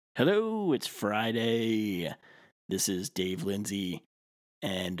Hello, it's Friday. This is Dave Lindsay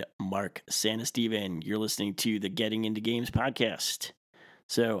and Mark Santasteven. You're listening to the Getting Into Games podcast.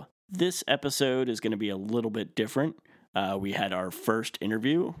 So, this episode is going to be a little bit different. We had our first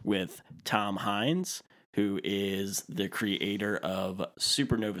interview with Tom Hines, who is the creator of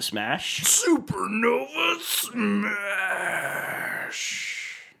Supernova Smash. Supernova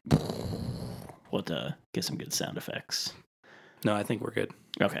Smash! We'll have to get some good sound effects. No, I think we're good.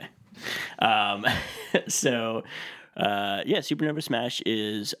 Okay. Supernova Smash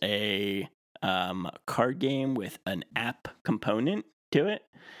is a card game with an app component to it.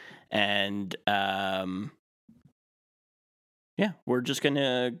 And we're just going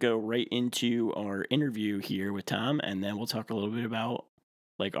to go right into our interview here with Tom, and then we'll talk a little bit about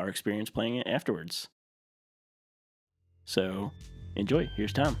like our experience playing it afterwards. So enjoy.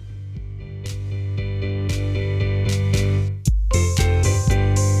 Here's Tom.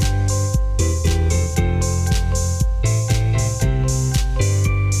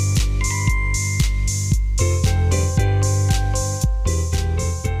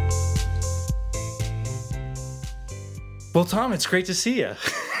 Well, Tom, it's great to see you.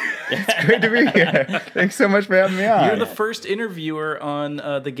 It's great to be here. Thanks so much for having me on. You're the first interviewer on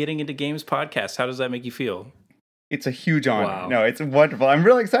the Getting Into Games podcast. How does that make you feel? It's a huge honor. Wow. No, it's wonderful. I'm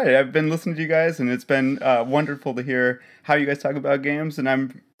really excited. I've been listening to you guys, and it's been wonderful to hear how you guys talk about games, and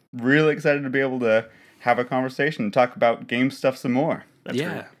I'm really excited to be able to have a conversation and talk about game stuff some more. That's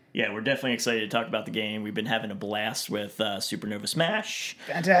great. Yeah, we're definitely excited to talk about the game. We've been having a blast with Supernova Smash.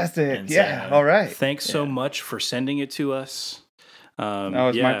 Fantastic. And yeah, all right. Thanks so much for sending it to us.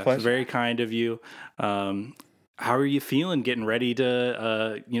 It's my pleasure. Very kind of you. How are you feeling getting ready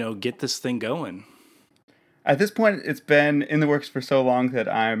to, get this thing going? At this point, it's been in the works for so long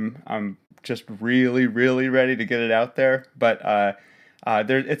that I'm just really, really ready to get it out there. But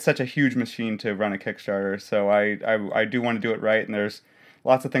it's such a huge machine to run a Kickstarter, so I do want to do it right, and there's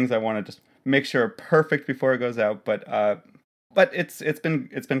lots of things I want to just make sure are perfect before it goes out. But it's been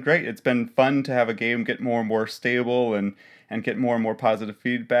great. It's been fun to have a game get more and more stable and get more and more positive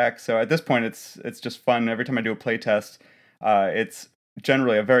feedback. So at this point, it's just fun. Every time I do a playtest, it's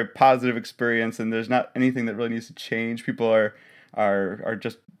generally a very positive experience, and there's not anything that really needs to change. People are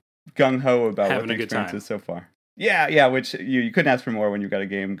just gung ho about having what the a good experience time. is so far. Yeah, which you couldn't ask for more when you've got a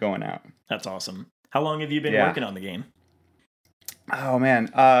game going out. That's awesome. How long have you been working on the game? Oh man,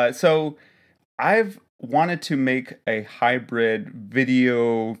 so I've wanted to make a hybrid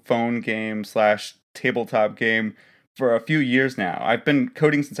video phone game / tabletop game for a few years now. I've been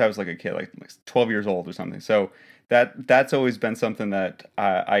coding since I was like a kid, like 12 years old or something. So that's always been something that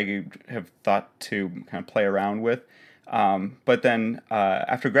I have thought to kind of play around with. But then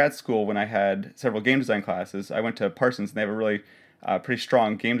after grad school, when I had several game design classes, I went to Parsons, and they have a really pretty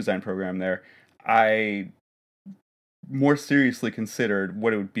strong game design program there. I more seriously considered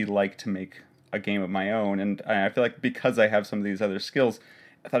what it would be like to make a game of my own, and I feel like because I have some of these other skills,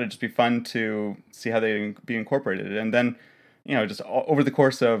 I thought it'd just be fun to see how they be incorporated. And then, just over the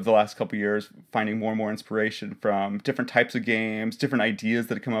course of the last couple of years, finding more and more inspiration from different types of games, different ideas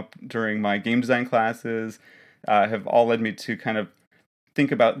that have come up during my game design classes, have all led me to kind of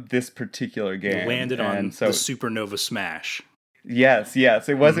think about this particular game. You landed on the Supernova Smash. Yes.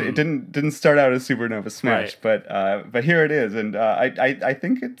 It wasn't. It didn't start out as Supernova Smash, right. but here it is, and I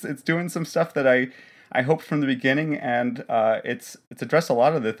think it's doing some stuff that I hoped from the beginning, and it's addressed a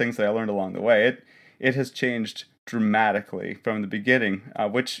lot of the things that I learned along the way. It has changed dramatically from the beginning,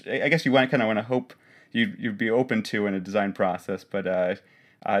 which I guess you kind of want to hope you'd be open to in a design process, but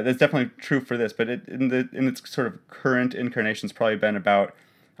that's definitely true for this. But in its sort of current incarnation, it's probably been about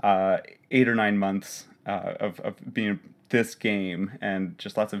 8 or 9 months of being this game, and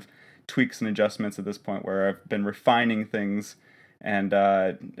just lots of tweaks and adjustments at this point where I've been refining things, and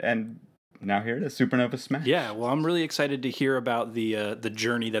now here it is, Supernova Smash. Yeah, well, I'm really excited to hear about the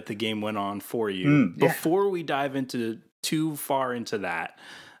journey that the game went on for you. Before we dive too far into that,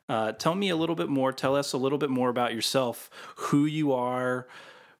 tell us a little bit more about yourself, who you are,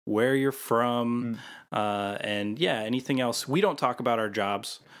 where you're from, and anything else. We don't talk about our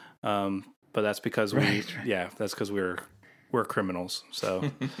jobs, but that's because we're criminals, so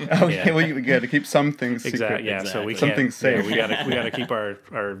okay. Well, you got to keep some things secret. Exactly. Yeah, so we something safe. Yeah, we got to keep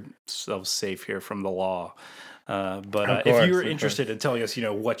ourselves safe here from the law. But course, if you're interested in telling us,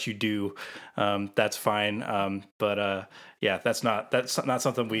 what you do, that's fine. That's not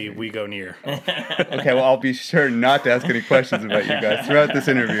something we go near. Okay, well, I'll be sure not to ask any questions about you guys throughout this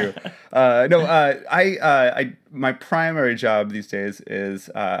interview. My primary job these days is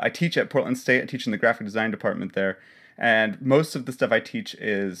I teach at Portland State. I teach in the graphic design department there, And most of the stuff I teach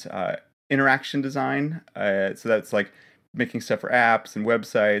is interaction design. So that's like making stuff for apps and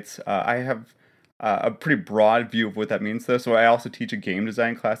websites. I have a pretty broad view of what that means, though. So I also teach a game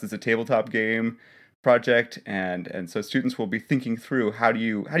design class. It's a tabletop game project, and so students will be thinking through how do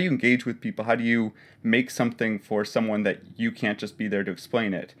you engage with people? How do you make something for someone that you can't just be there to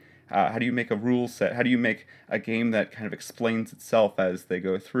explain it? How do you make a rule set? How do you make a game that kind of explains itself as they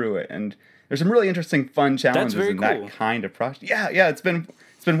go through it? And there's some really interesting, fun challenges in that kind of project. Yeah, it's been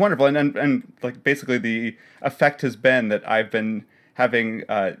wonderful, and like basically the effect has been that I've been having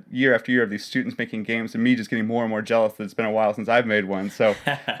year after year of these students making games, and me just getting more and more jealous that it's been a while since I've made one. So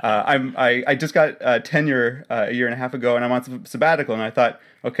I just got tenure a year and a half ago, and I'm on sabbatical, and I thought,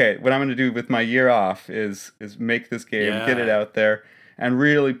 okay, what I'm going to do with my year off is make this game, get it out there, and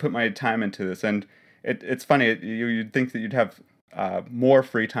really put my time into this. And it's funny, you'd think that you'd have more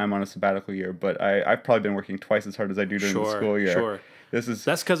free time on a sabbatical year, but I've probably been working twice as hard as I do during the school year. Sure. That's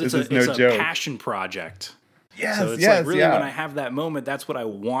because it's a passion project. Yes, so it's like really when I have that moment, that's what I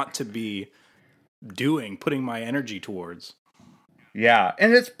want to be doing, putting my energy towards. Yeah,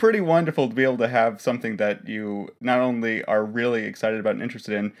 and it's pretty wonderful to be able to have something that you not only are really excited about and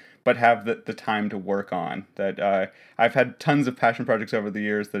interested in, but have the time to work on. That I've had tons of passion projects over the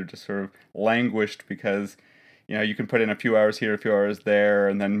years that have just sort of languished because, you know, you can put in a few hours here, a few hours there,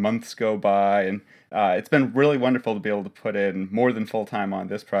 and then months go by. And it's been really wonderful to be able to put in more than full time on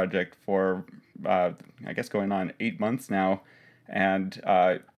this project for, I guess, going on 8 months now. And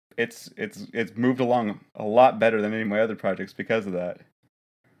it's moved along a lot better than any of my other projects because of that.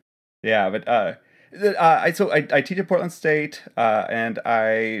 Yeah, but I teach at Portland State, and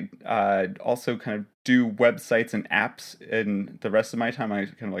I also kind of do websites and apps. In the rest of my time, I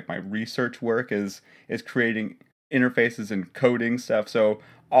kind of like my research work is creating interfaces and coding stuff. So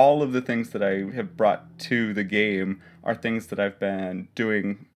all of the things that I have brought to the game are things that I've been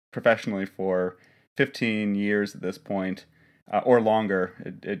doing professionally for 15 years at this point. Or longer.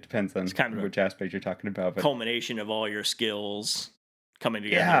 It depends on kind of which aspect you're talking about. But culmination of all your skills coming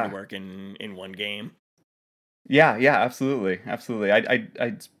together to work in one game. Yeah, absolutely.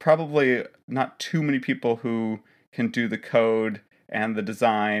 I probably not too many people who can do the code and the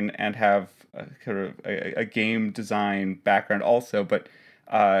design and have kind of a game design background also. But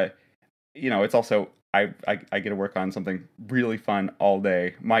it's also I get to work on something really fun all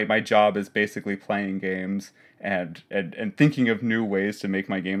day. My job is basically playing games and thinking of new ways to make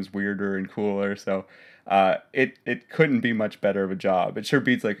my games weirder and cooler. So it couldn't be much better of a job. It sure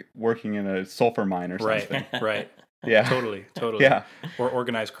beats like working in a sulfur mine or something. Right. Yeah. Totally. Yeah. Or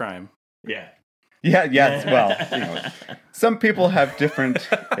organized crime. Yeah. Yes. Well, some people have different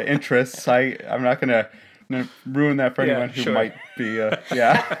interests. I'm not gonna ruin that for anyone who might be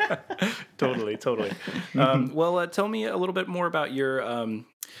Totally. Well, tell me a little bit more about your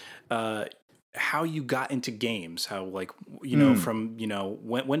how you got into games, how from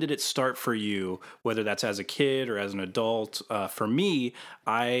when did it start for you, whether that's as a kid or as an adult. For me,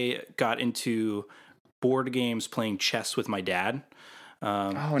 I got into board games playing chess with my dad.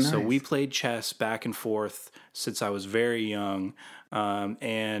 Nice. So we played chess back and forth since I was very young,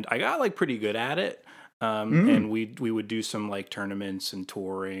 and I got pretty good at it. And we would do some tournaments and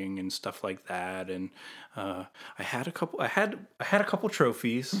touring and stuff like that. And I had a couple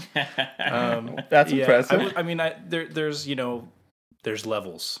trophies. That's impressive. There's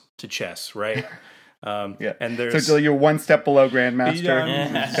levels to chess, right? And there's so you're one step below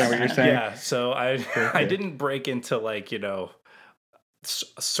grandmaster. That's kind of what you're saying. Yeah. So I didn't break into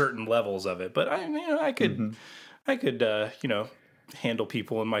certain levels of it, but I could handle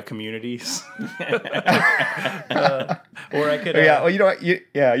people in my communities. Or I could you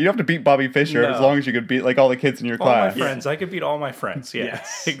don't have to beat Bobby Fischer as long as you could beat all the kids in your class. All my friends. I could beat all my friends.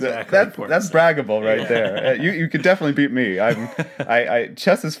 Yes. Exactly. That's braggable right there. You could definitely beat me.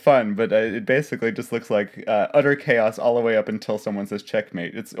 Chess is fun, but it basically just looks like utter chaos all the way up until someone says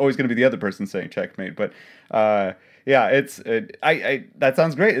checkmate. It's always going to be the other person saying checkmate, but that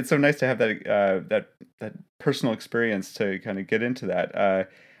sounds great. It's so nice to have that personal experience to kind of get into that.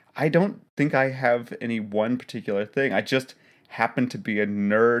 I don't think I have any one particular thing. I just happen to be a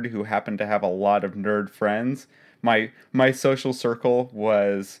nerd who happened to have a lot of nerd friends. My social circle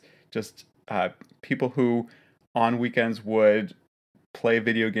was just people who on weekends would play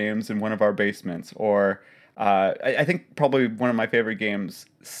video games in one of our basements, or I think probably one of my favorite games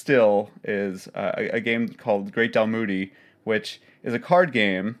still is a game called Great Dalmoody, which is a card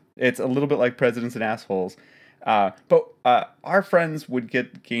game. It's a little bit like Presidents and Assholes. But our friends would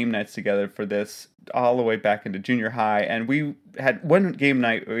get game nights together for this all the way back into junior high. And we had one game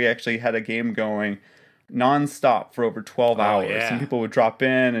night where we actually had a game going nonstop for over 12 hours. Yeah. Some people would drop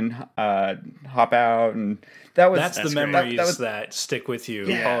in and hop out, and that's the memories that stick with you.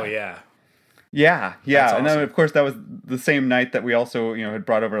 Yeah. Oh yeah. Yeah. That's And then awesome. of course that was the same night that we also, had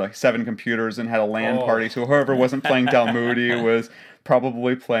brought over like 7 computers and had a LAN party. So whoever wasn't playing Dalmoody was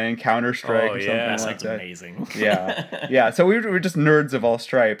probably playing Counter-Strike or something like Sounds that. amazing. Yeah. So we were just nerds of all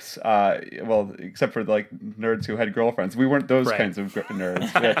stripes. Well, except for like nerds who had girlfriends. We weren't those kinds of nerds.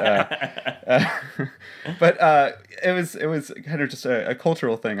 But it was kind of just a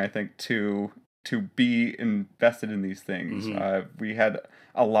cultural thing, I think, to be invested in these things. We had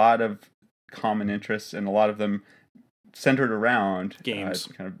a lot of common interests, and a lot of them centered around games.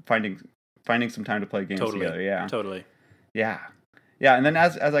 Kind of finding some time to play games together. Yeah. Totally. Yeah. And then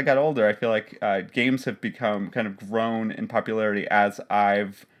as I got older, I feel like games have become kind of grown in popularity as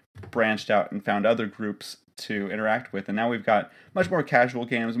I've branched out and found other groups to interact with. And now we've got much more casual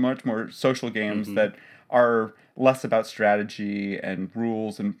games, much more social games that are less about strategy and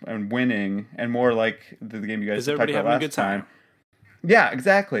rules and winning, and more like the game you guys talked about last time. Yeah,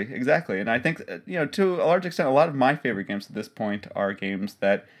 exactly. And I think, to a large extent, a lot of my favorite games at this point are games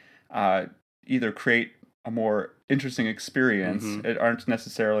that either create a more interesting experience. It aren't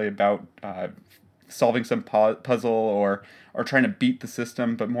necessarily about solving some puzzle or trying to beat the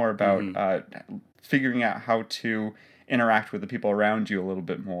system, but more about figuring out how to interact with the people around you a little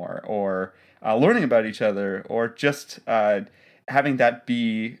bit more, or learning about each other, or just having that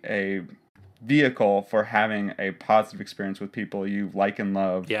be a vehicle for having a positive experience with people you like and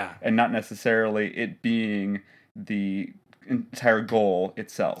love, and not necessarily it being the entire goal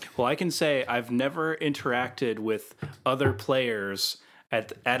itself. Well, I can say I've never interacted with other players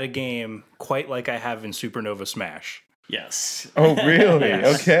at a game quite like I have in Supernova Smash. Yes. Oh, really?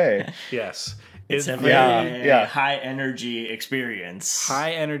 Yes. Okay. Yes. It's a very high energy experience.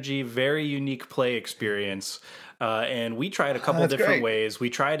 High energy, very unique play experience. And we tried a couple different ways.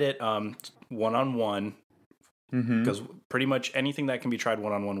 We tried it one-on-one, because pretty much anything that can be tried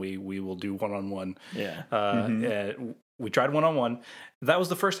one-on-one, we will do one-on-one. Yeah. We tried one-on-one. That was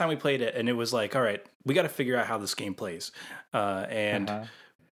the first time we played it, and it was like, all right, we got to figure out how this game plays. And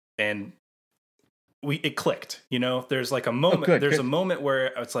it clicked. There's like a moment. A moment where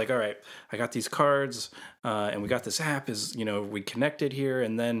it's like, all right, I got these cards, and we got this app. We connected here,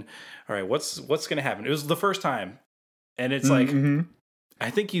 and then, all right, what's going to happen? It was the first time, and it's like, I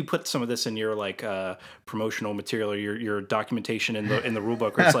think you put some of this in your like promotional material or your documentation in the rule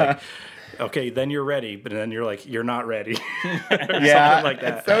book, where it's like, okay, then you're ready, but then you're like, you're not ready. Something like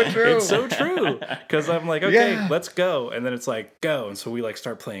that. It's so true. It's so true. Because I'm like, okay, let's go. And then it's like, go. And so we like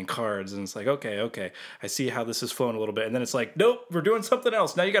start playing cards, and it's like, okay, I see how this is flowing a little bit. And then it's like, nope, we're doing something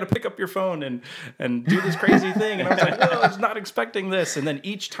else. Now you got to pick up your phone and do this crazy thing. And I was like, no, I was not expecting this. And then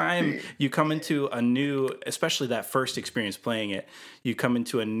each time you come into a new, especially that first experience playing it, you come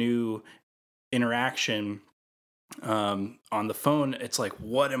into a new interaction on the phone. It's like,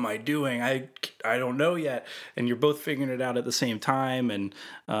 what am I doing? I don't know yet. And you're both figuring it out at the same time. And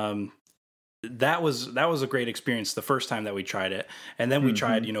that was a great experience the first time that we tried it. And then we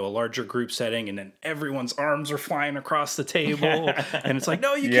tried, a larger group setting, and then everyone's arms are flying across the table. And it's like,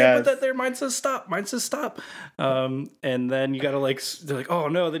 no, you can't put that there. Mine says stop. And then you got to they're like, oh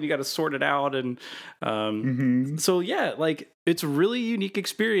no, then you got to sort it out. And so yeah, like it's a really unique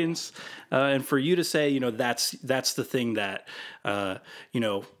experience. And for you to say, that's the thing that,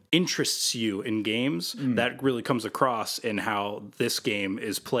 interests you in games, that really comes across in how this game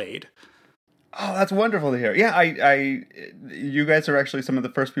is played. Oh, that's wonderful to hear. Yeah, you guys are actually some of the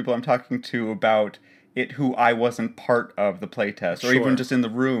first people I'm talking to about it who I wasn't part of the playtest, or even just in the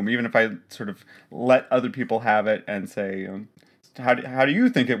room, even if I sort of let other people have it and say, how do you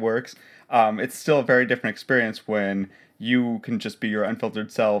think it works? It's still a very different experience when you can just be your unfiltered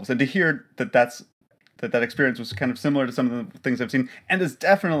selves. And to hear that experience was kind of similar to some of the things I've seen, and is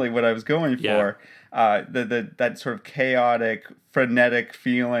definitely what I was going for. That sort of chaotic, frenetic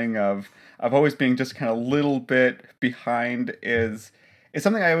feeling of always being just kind of a little bit behind is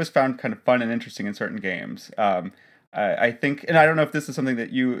something I always found kind of fun and interesting in certain games. I think, and I don't know if this is something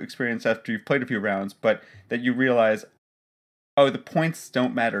that you experience after you've played a few rounds, but that you realize, the points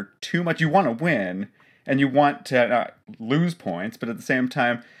don't matter too much. You want to win, and you want to not lose points, but at the same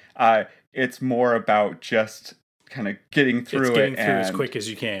time, it's more about just kind of getting through as quick as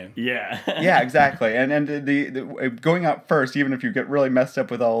you can. Yeah. Yeah, exactly. And the going out first, even if you get really messed up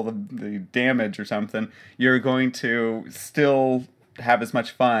with all the damage or something, you're going to still have as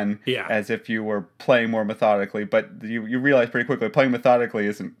much fun as if you were playing more methodically. But you realize pretty quickly playing methodically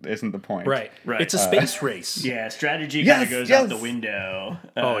isn't the point. Right. It's a space race. Yeah, strategy kind of goes out the window.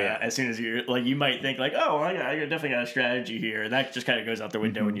 Yeah. As soon as you're like, you might think like, oh, I definitely got a strategy here. And that just kind of goes out the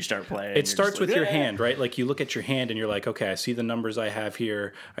window when you start playing. It starts with your hand, right? Like you look at your hand and you're like, okay, I see the numbers I have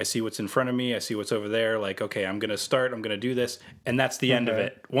here. I see what's in front of me. I see what's over there. Like, okay, I'm going to start. I'm going to do this. And that's the end of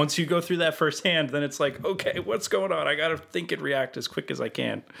it. Once you go through that first hand, then it's like, okay, what's going on? I got to think and react as quick as I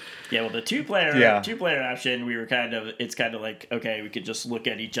can. Yeah, well, the two-player option, it's kind of like, okay, we could just look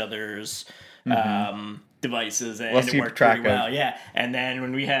at each other's devices and it worked pretty well. Yeah, and then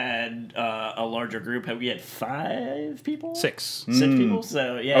when we had a larger group, we had 5 people? 6 people,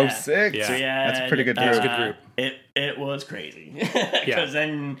 so yeah. Oh, 6? Yeah. So That's a pretty good group. That's a good group. It was crazy. Because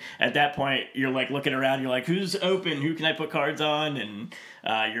then at that point, you're like looking around, you're like, who's open? Who can I put cards on? And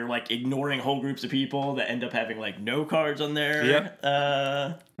you're like ignoring whole groups of people that end up having like no cards on their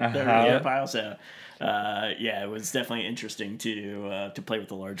pile. So it was definitely interesting to play with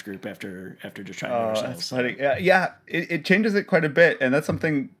a large group after just trying it ourselves. That's funny. It changes it quite a bit, and that's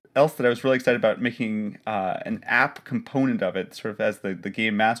something else that I was really excited about making an app component of it, sort of as the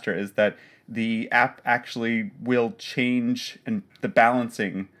game master, is that the app actually will change and the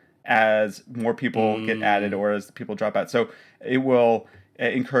balancing as more people get added or as people drop out. So it will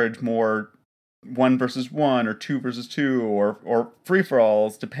encourage more 1 versus 1 or 2 versus 2 or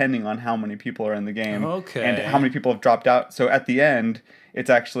free-for-alls depending on how many people are in the game and how many people have dropped out. So at the end, it's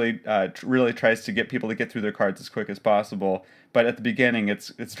actually really tries to get people to get through their cards as quick as possible. But at the beginning,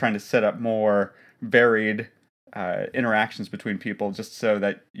 it's trying to set up more varied interactions between people just so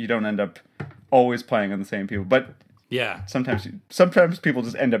that you don't end up always playing on the same people. But sometimes people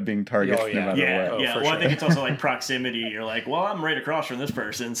just end up being targets no matter what. Well, I think it's also like proximity. You're like, well, I'm right across from this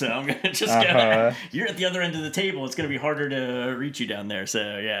person, so I'm gonna just go. You're at the other end of the table. It's gonna be harder to reach you down there.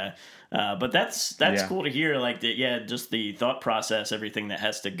 So yeah, but that's cool to hear. Like just the thought process, everything that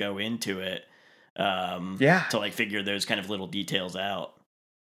has to go into it. To like figure those kind of little details out.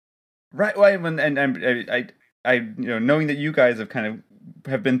 Right. Well, and I knowing that you guys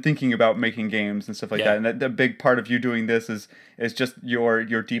have been thinking about making games and stuff like that, and that the big part of you doing this is just your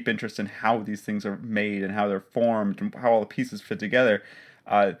deep interest in how these things are made and how they're formed and how all the pieces fit together.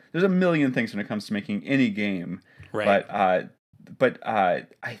 There's a million things when it comes to making any game, right? But I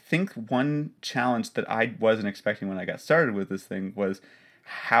think one challenge that I wasn't expecting when I got started with this thing was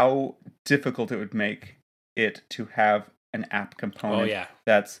how difficult it would make it to have an app component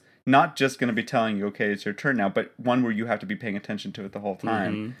that's not just going to be telling you, okay, it's your turn now, but one where you have to be paying attention to it the whole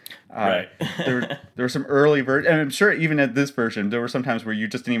time. Right. there were some early versions, and I'm sure even at this version, there were some times where you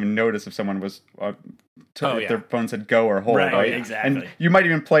just didn't even notice if someone was, if their phone said go or hold, right? Exactly. And you might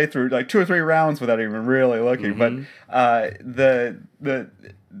even play through like 2 or 3 rounds without even really looking. But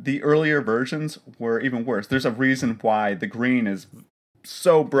the earlier versions were even worse. There's a reason why the green is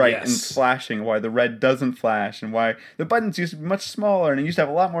so bright and flashing, why the red doesn't flash, and why the buttons used to be much smaller and it used to have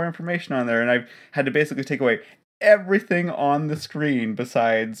a lot more information on there, and I've had to basically take away everything on the screen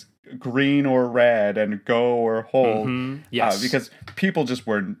besides green or red and go or hold, because people just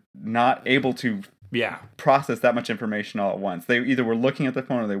were not able to process that much information all at once. They either were looking at the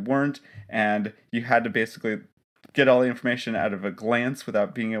phone or they weren't, and you had to basically get all the information out of a glance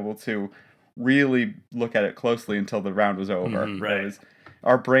without being able to really look at it closely until the round was over. Right.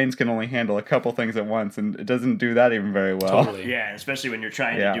 Our brains can only handle a couple things at once, and it doesn't do that even very well. Totally. Yeah, especially when you're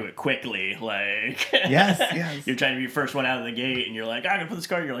trying to do it quickly. Like, yes. You're trying to be first one out of the gate, and you're like, I'm going to put this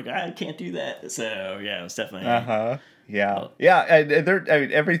card. You're like, I can't do that. So, yeah, it's definitely... And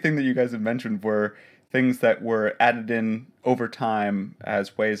everything that you guys have mentioned were things that were added in over time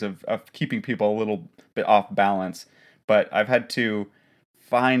as ways of keeping people a little bit off balance. But I've had to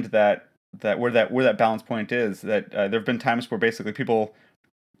find that where that balance point is, that there have been times where basically people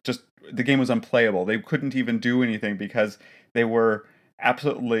just, the game was unplayable. They couldn't even do anything because they were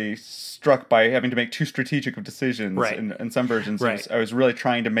absolutely struck by having to make too strategic of decisions in some versions. I was really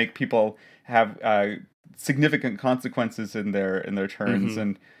trying to make people have significant consequences in their turns,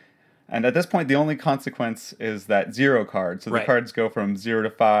 and at this point the only consequence is that 0 card. So the cards go from 0 to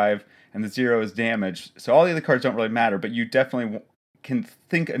 5, and the 0 is damage. So all the other cards don't really matter, but you definitely can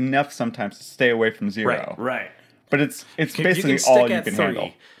think enough sometimes to stay away from 0. Right. But it's basically all you can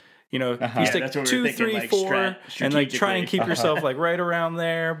handle. You know, you stick 2, 3, 4, and like try and keep yourself like right around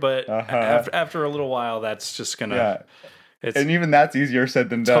there. But after a little while, that's just gonna. And even that's easier said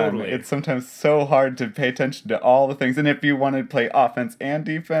than done. Totally. It's sometimes so hard to pay attention to all the things, and if you want to play offense and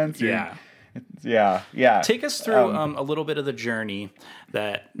defense, Take us through a little bit of the journey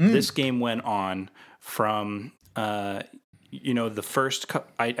that this game went on from. the first,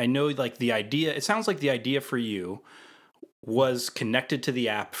 I know like the idea, it sounds like the idea for you was connected to the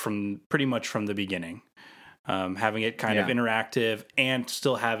app from pretty much from the beginning. Having it kind of interactive and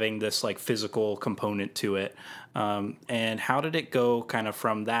still having this like physical component to it. And how did it go kind of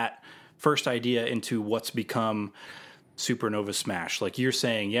from that first idea into what's become Supernova Smash? Like you're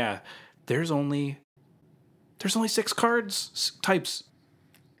saying, there's only 6 cards types.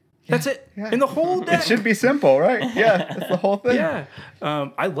 That's it. In the whole deck. It should be simple, right? Yeah, that's the whole thing. Yeah.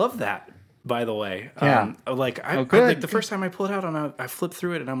 I love that, by the way. Yeah. I like the first time I pulled it out and I flipped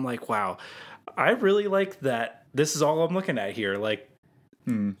through it and I'm like, wow, I really like that. This is all I'm looking at here. Like,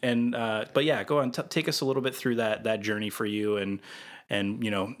 and, but yeah, go on, take us a little bit through that journey for you. And,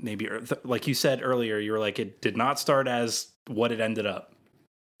 maybe like you said earlier, you were like, it did not start as what it ended up.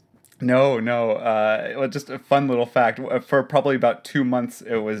 No. Well, just a fun little fact. For probably about 2 months,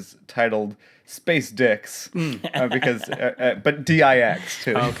 it was titled Space Dicks, because, but DIX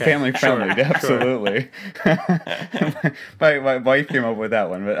too, family friendly, absolutely. my wife came up with that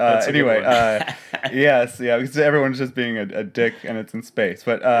one, but anyway, yes, because everyone's just being a dick, and it's in space.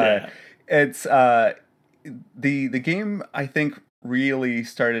 But it's the game, I think, really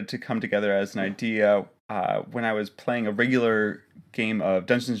started to come together as an idea when I was playing a regular game of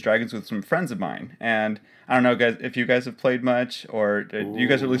Dungeons and Dragons with some friends of mine. And I don't know, guys, if you guys have played much, or you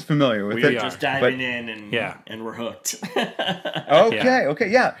guys are at least familiar with it. Just diving in and we're hooked. Okay,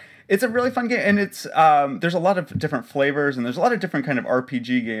 yeah. It's a really fun game, and it's there's a lot of different flavors, and there's a lot of different kind of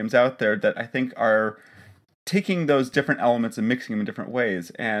RPG games out there that I think are taking those different elements and mixing them in different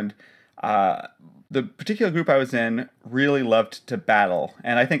ways. And the particular group I was in really loved to battle.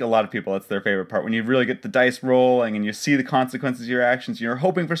 And I think a lot of people, that's their favorite part. When you really get the dice rolling and you see the consequences of your actions, you're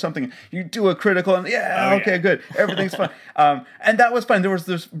hoping for something, you do a critical, and good, everything's fun. And that was fun. There was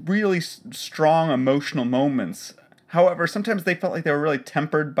this really strong emotional moments. However, sometimes they felt like they were really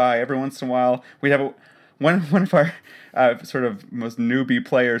tempered by, every once in a while, we'd have one of our sort of most newbie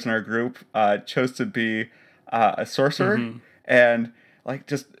players in our group chose to be a sorcerer. And like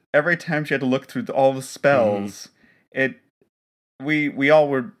just every time she had to look through all the spells, we all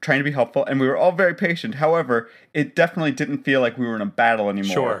were trying to be helpful, and we were all very patient. However, it definitely didn't feel like we were in a battle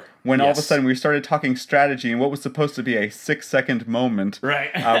anymore. Sure. When all of a sudden we started talking strategy and what was supposed to be a 6-second moment, right?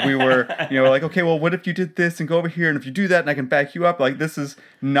 We were, like, okay, well, what if you did this and go over here, and if you do that, and I can back you up? Like, this is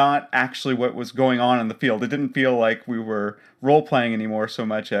not actually what was going on in the field. It didn't feel like we were role playing anymore so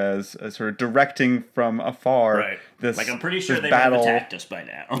much as sort of directing from afar. Right. This, like, I'm pretty sure they would battle. have attacked us by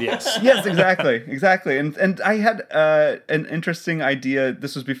now. Yes. Yes, exactly. And I had an interesting idea.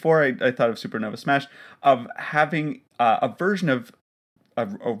 This was before I thought of Supernova Smash, of having a version of a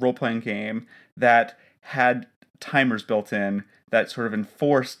role-playing game that had timers built in that sort of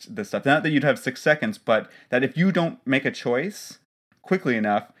enforced this stuff. Not that you'd have 6 seconds, but that if you don't make a choice quickly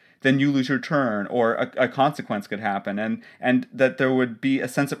enough, then you lose your turn, or a consequence could happen, and that there would be a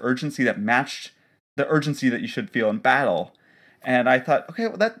sense of urgency that matched the urgency that you should feel in battle. And I thought, okay,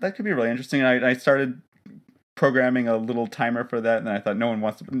 well, that could be really interesting. And I started programming a little timer for that, and then I thought,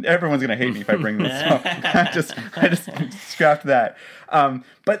 everyone's gonna hate me if I bring this. So I just scrapped that.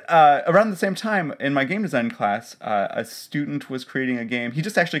 But around the same time, in my game design class, a student was creating a game. He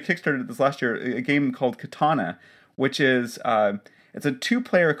just actually kickstarted this last year, a game called Katana, which is it's a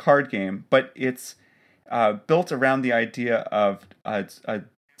 2-player card game, but it's built around the idea of a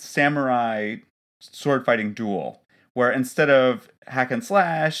samurai sword fighting duel, where instead of hack and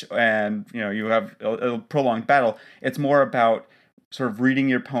slash and you have a prolonged battle, it's more about sort of reading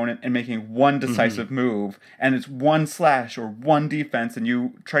your opponent and making one decisive move, and it's one slash or one defense, and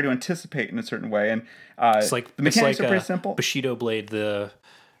you try to anticipate in a certain way. And it's like the mechanics are pretty simple. Bushido Blade, the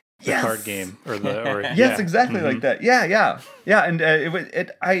card game, yes, exactly like that. Yeah.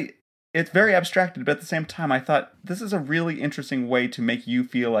 And it's very abstracted, but at the same time, I thought this is a really interesting way to make you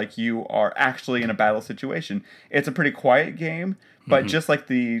feel like you are actually in a battle situation. It's a pretty quiet game, but just like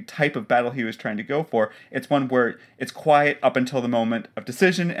the type of battle he was trying to go for, it's one where it's quiet up until the moment of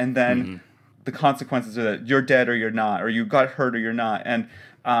decision, and then the consequences are that you're dead or you're not, or you got hurt or you're not. And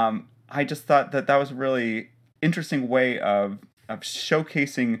I just thought that was a really interesting way of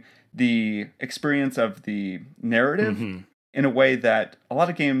showcasing the experience of the narrative in a way that a lot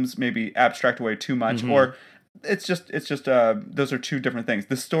of games maybe abstract away too much, or it's just those are two different things.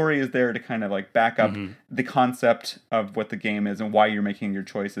 The story is there to kind of like back up the concept of what the game is and why you're making your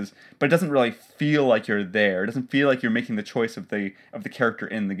choices, but it doesn't really feel like you're there. It doesn't feel like you're making the choice of the character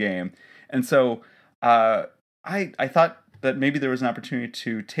in the game. And so I thought that maybe there was an opportunity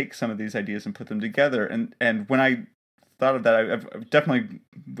to take some of these ideas and put them together. And when I thought of that, I've definitely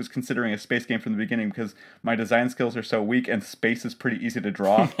was considering a space game from the beginning because my design skills are so weak and space is pretty easy to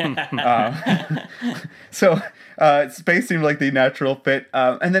draw. So space seemed like the natural fit.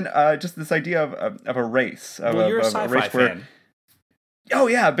 And then just this idea of a race. You're a sci-fi fan. Oh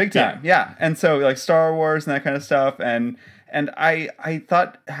yeah, big time. Yeah. And so like Star Wars and that kind of stuff. And I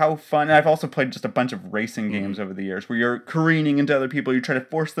thought how fun. And I've also played just a bunch of racing games over the years where you're careening into other people. You try to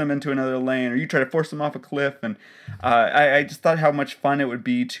force them into another lane, or you try to force them off a cliff. And I just thought how much fun it would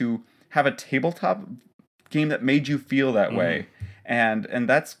be to have a tabletop game that made you feel that way. And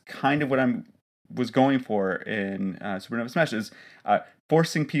that's kind of what I was going for in Supernova Smash, is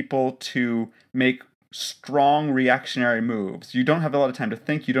forcing people to make strong reactionary moves. You don't have a lot of time to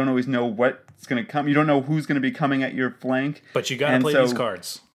think. You don't always know what's going to come. You don't know who's going to be coming at your flank. But you got to play these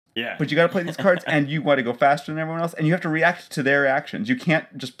cards. Yeah. But you got to play these cards, and you want to go faster than everyone else, and you have to react to their actions. You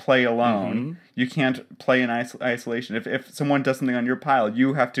can't just play alone. You can't play in isolation. If someone does something on your pile,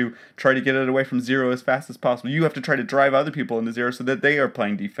 you have to try to get it away from zero as fast as possible. You have to try to drive other people into zero so that they are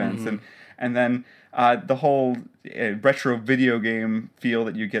playing defense. And then the whole retro video game feel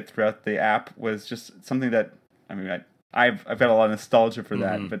that you get throughout the app was just something that, I mean, I've got a lot of nostalgia for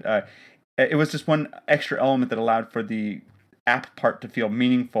that. But it was just one extra element that allowed for the app part to feel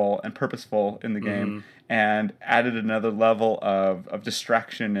meaningful and purposeful in the game, and added another level of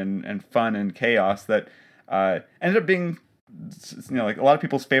distraction and fun and chaos that ended up being, like a lot of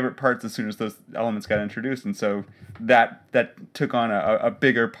people's favorite parts as soon as those elements got introduced. And so that took on a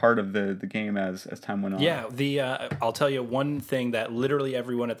bigger part of the game as time went on. Yeah, I'll tell you one thing that literally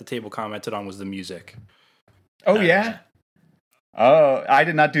everyone at the table commented on was the music. Oh yeah. Oh, I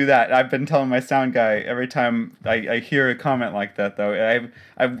did not do that. I've been telling my sound guy every time I hear a comment like that, though.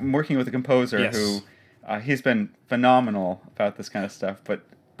 I'm working with a composer who he's been phenomenal about this kind of stuff, but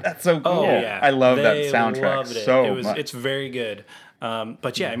that's so cool. Oh, yeah. I love that soundtrack so much. It's very good.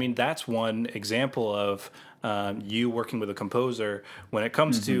 But yeah, I mean, that's one example of you working with a composer. When it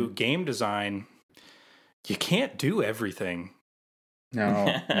comes to game design, you can't do everything.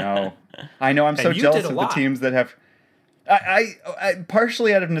 No. I know, I'm so jealous of the teams that have... I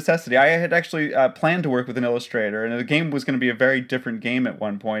partially out of necessity. I had actually planned to work with an illustrator, and the game was going to be a very different game at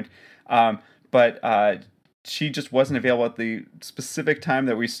one point. But she just wasn't available at the specific time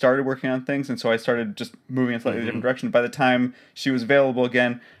that we started working on things, and so I started just moving in a slightly different direction. By the time she was available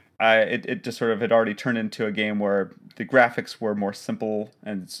again, it just sort of had already turned into a game where the graphics were more simple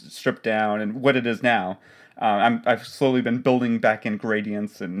and stripped down, and what it is now. I've slowly been building back in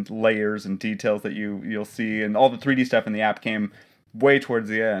gradients and layers and details that you'll see, and all the 3D stuff in the app came way towards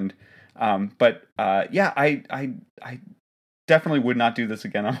the end. But I definitely would not do this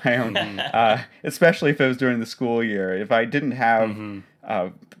again on my own, especially if it was during the school year. If I didn't have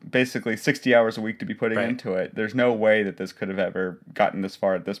basically 60 hours a week to be putting into it, there's no way that this could have ever gotten this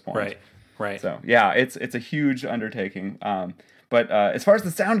far at this point. Right. So yeah, it's a huge undertaking. But as far as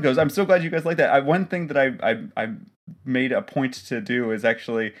the sound goes, I'm so glad you guys like that. One thing that I made a point to do is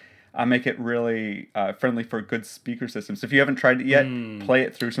actually make it really friendly for good speaker systems. If you haven't tried it yet, play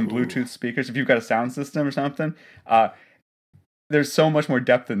it through some Bluetooth speakers. If you've got a sound system or something, there's so much more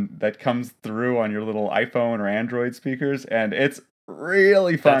depth that comes through on your little iPhone or Android speakers, and it's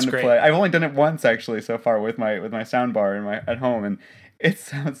really fun to play. I've only done it once actually so far with my sound bar at home, and it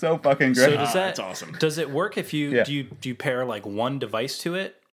sounds so fucking great. So that's awesome. Does it work if you do you pair like one device to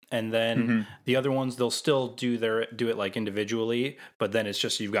it, and then the other ones they'll still do it like individually, but then it's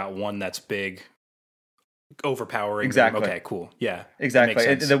just you've got one that's big, overpowering. Exactly. Okay, cool. Yeah.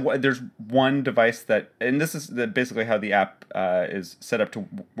 Exactly. There's one device and this is basically how the app is set up to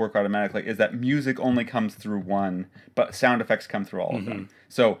work automatically, is that music only comes through one, but sound effects come through all of them.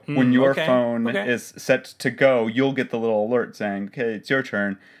 So when your phone is set to go, you'll get the little alert saying, okay, it's your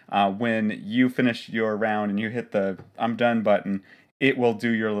turn. When you finish your round and you hit the I'm done button, it will do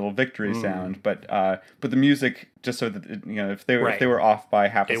your little victory sound. But the music, just so that if they were off by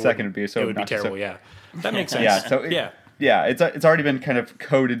half a second, it'd be terrible. Yeah, that makes sense. Yeah. So it's already been kind of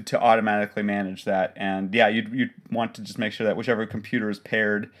coded to automatically manage that, and you'd want to just make sure that whichever computer is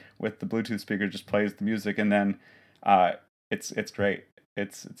paired with the Bluetooth speaker just plays the music, and then it's great.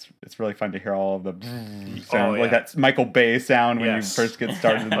 It's really fun to hear all of the sound, like that Michael Bay sound when you first get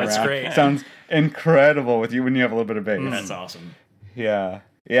started in the round. Great. It sounds incredible when you have a little bit of bass. That's awesome. Yeah,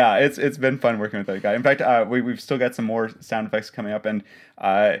 it's been fun working with that guy. In fact, we've still got some more sound effects coming up, and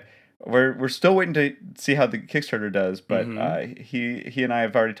we're still waiting to see how the Kickstarter does. But he and I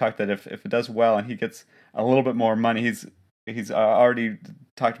have already talked that if it does well and he gets a little bit more money, he's already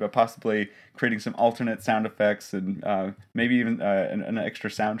talked about possibly creating some alternate sound effects and maybe even an extra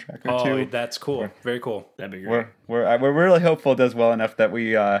soundtrack or two. Oh, that's cool. Very cool. That'd be great. We're really hopeful it does well enough that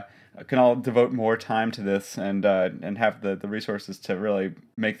we can all devote more time to this and have the resources to really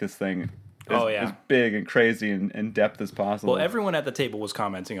make this thing as big and crazy and in depth as possible. Well, everyone at the table was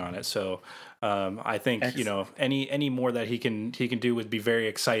commenting on it, so I think any more that he can do would be very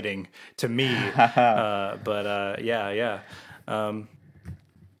exciting to me.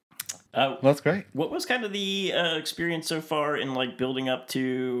 Well, that's great. What was kind of the experience so far in like building up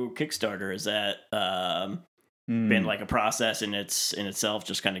to Kickstarter? Is that been like a process in itself,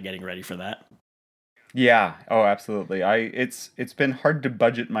 just kind of getting ready for that? Yeah. Oh, absolutely. It's been hard to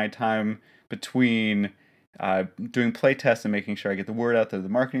budget my time between doing play tests and making sure I get the word out there, the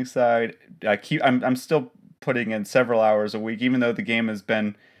marketing side. I'm still putting in several hours a week, even though the game has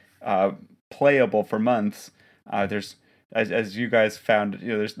been playable for months. There's as you guys found,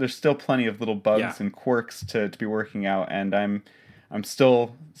 there's still plenty of little bugs and quirks to be working out, and I'm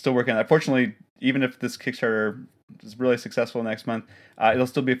still working on that. Fortunately, even if this Kickstarter is really successful next month, it'll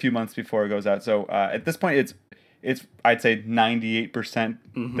still be a few months before it goes out. So at this point, it's I'd say 98%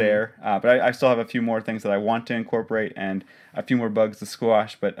 there. But I still have a few more things that I want to incorporate and a few more bugs to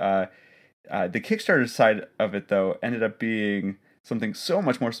squash. But the Kickstarter side of it, though, ended up being something so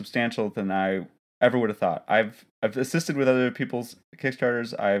much more substantial than I ever would have thought. I've assisted with other people's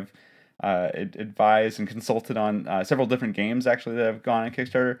Kickstarters. I've advised and consulted on several different games actually that have gone on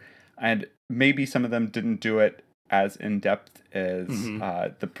Kickstarter, and maybe some of them didn't do it as in depth as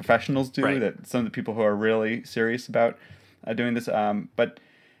the professionals do. Right. That some of the people who are really serious about doing this, but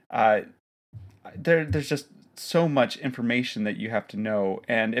there's just so much information that you have to know,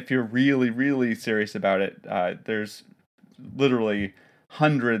 and if you're really, really serious about it, there's literally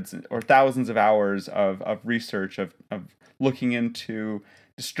hundreds or thousands of hours of research of looking into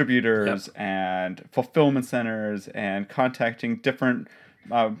distributors and fulfillment centers and contacting different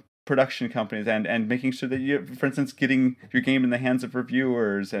production companies and making sure that you, for instance, getting your game in the hands of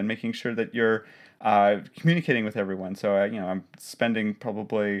reviewers and making sure that you're communicating with everyone. So I'm spending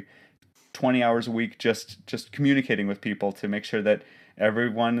probably 20 hours a week just communicating with people to make sure that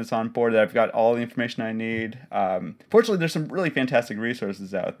everyone is on board, that I've got all the information I need. Fortunately, there's some really fantastic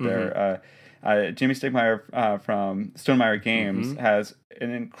resources out there. Jamie Stegmaier from Stonemaier Games has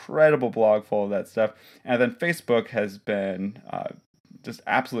an incredible blog full of that stuff. And then Facebook has been just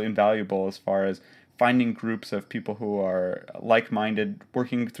absolutely invaluable as far as finding groups of people who are like-minded,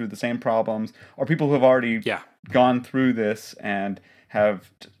 working through the same problems, or people who have already gone through this and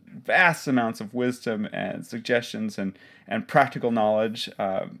have vast amounts of wisdom and suggestions and practical knowledge.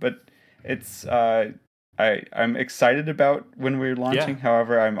 But it's I'm excited about when we're launching. Yeah.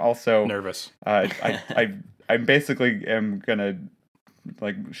 However, I'm also nervous. I basically am gonna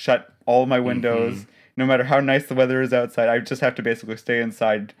shut all my windows. No matter how nice the weather is outside, I just have to basically stay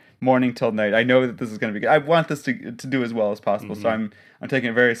inside morning till night. I know that this is going to be good. I want this to do as well as possible, so I'm taking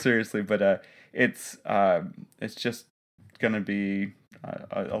it very seriously. But it's just going to be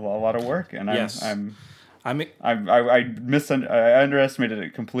a lot of work, and I underestimated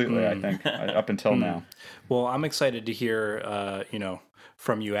it completely. I think up until now. Well, I'm excited to hear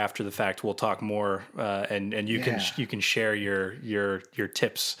from you after the fact. We'll talk more, and you can share your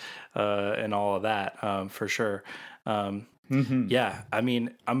tips and all of that for sure. Yeah, I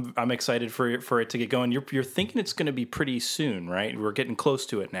mean, I'm excited for it to get going. You're thinking it's going to be pretty soon, right? We're getting close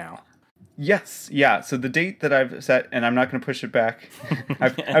to it now. Yes, yeah. So the date that I've set, and I'm not going to push it back.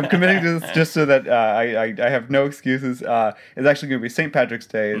 I'm committing to this just so that I have no excuses. It's actually going to be St. Patrick's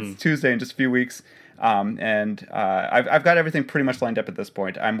Day. It's Tuesday in just a few weeks. And I've got everything pretty much lined up at this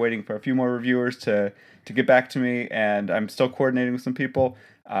point. I'm waiting for a few more reviewers to get back to me, and I'm still coordinating with some people.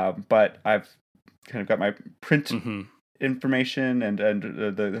 But I've kind of got my print information and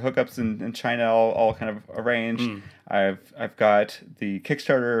the hookups in China all kind of arranged. I've got the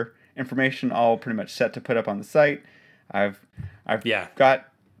Kickstarter information all pretty much set to put up on the site. I've got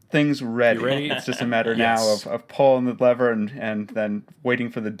things ready. It's just a matter now of pulling the lever and then waiting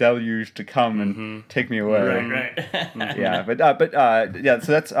for the deluge to come and take me away. Right. Yeah, but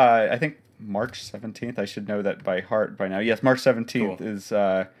so that's I think March 17th. I should know that by heart by now. Yes, March 17th is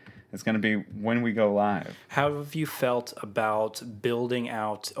going to be when we go live. How have you felt about building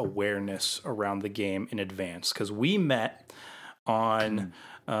out awareness around the game in advance? Because we met on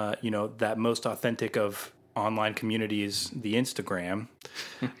that most authentic of online community is the Instagram.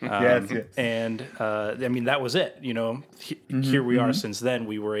 Yes. And I mean, that was it. You know, here we are since then.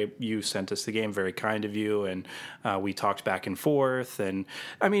 You sent us the game, very kind of you, and we talked back and forth. And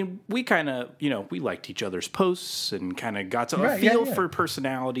I mean, we kind of, you know, we liked each other's posts and kind of got to feel for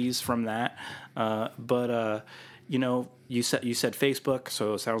personalities from that. But you know, you said Facebook,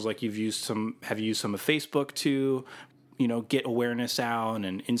 so it sounds like have used some of Facebook to, you know, get awareness out,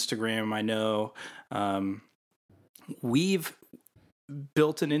 and Instagram, I know. We've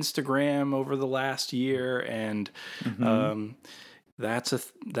built an Instagram over the last year, and that's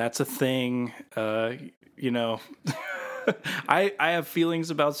a thing. You know, I have feelings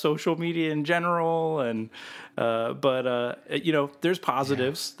about social media in general, and but you know, there's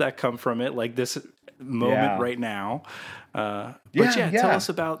positives that come from it, like this moment right now. But tell us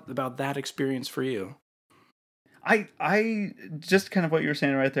about that experience for you. I just kind of what you were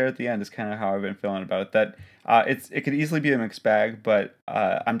saying right there at the end is kind of how I've been feeling about it. That it could easily be a mixed bag, but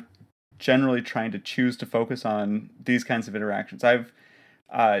I'm generally trying to choose to focus on these kinds of interactions. I've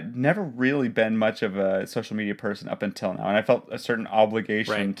never really been much of a social media person up until now, and I felt a certain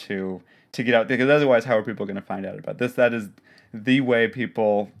obligation to get out there, because otherwise, how are people going to find out about this? That is the way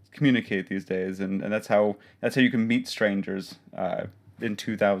people communicate these days, and that's how you can meet strangers in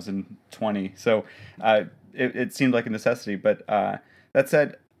 2020. So. It seemed like a necessity, but that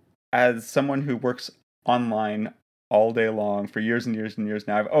said, as someone who works online all day long for years and years and years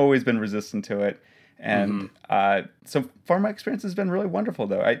now, I've always been resistant to it, and so far my experience has been really wonderful.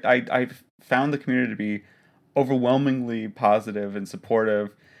 Though I've found the community to be overwhelmingly positive and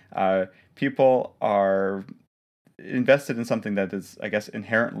supportive. People are invested in something that is, I guess,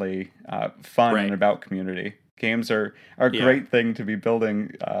 inherently fun and about community. Games are a great thing to be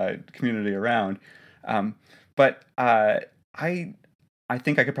building community around. But I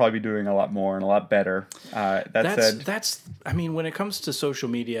think I could probably be doing a lot more and a lot better. That's I mean, when it comes to social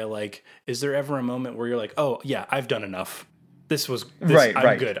media, like, is there ever a moment where you're like, oh yeah, I've done enough. I'm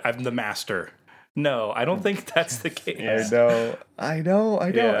good. I'm the master. No, I don't think that's the case. I know.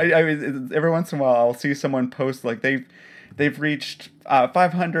 Yeah. I mean, every once in a while, I'll see someone post like they've reached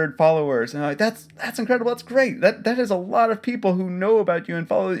 500 followers, and I'm like, that's incredible. That's great. That is a lot of people who know about you and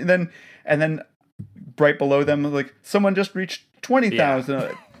follow. And then right below them, like, someone just reached 20,000.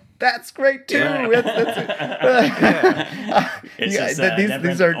 Yeah. That's great too.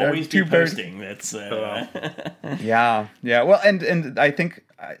 These are always two posting. That's yeah. Well, and I think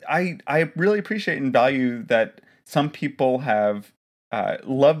I really appreciate and value that some people have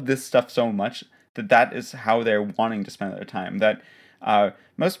loved this stuff so much that is how they're wanting to spend their time. That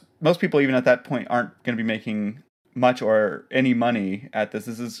most people, even at that point, aren't going to be making much or any money at this.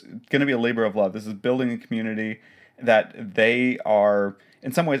 This is going to be a labor of love. This is building a community that they are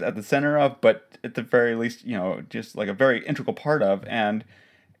in some ways at the center of, but at the very least, you know, just like a very integral part of. And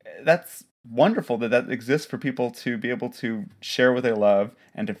that's wonderful that exists for people to be able to share what they love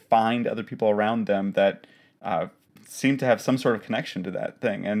and to find other people around them that seem to have some sort of connection to that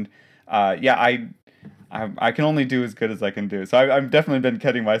thing. And I can only do as good as I can do. So I've definitely been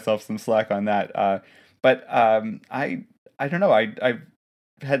cutting myself some slack on that. But I don't know. I've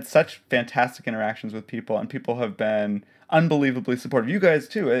had such fantastic interactions with people, and people have been unbelievably supportive. You guys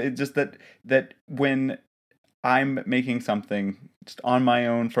too. It's just that when I'm making something just on my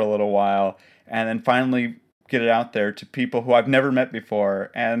own for a little while, and then finally get it out there to people who I've never met before,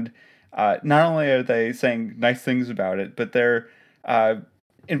 and not only are they saying nice things about it, but they're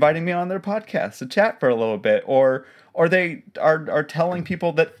inviting me on their podcast to chat for a little bit, or they are telling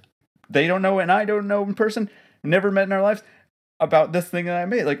people that they don't know and I don't know in person, never met in our lives, about this thing that I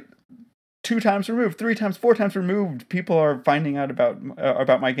made. Like 2 times removed, 3 times, 4 times removed, people are finding out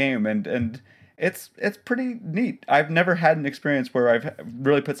about my game, and it's pretty neat. I've never had an experience where I've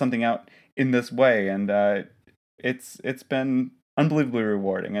really put something out in this way, and it's been unbelievably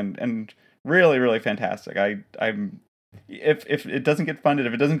rewarding and really, really fantastic. I'm if it doesn't get funded,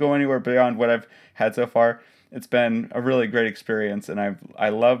 if it doesn't go anywhere beyond what I've had so far, it's been a really great experience, and I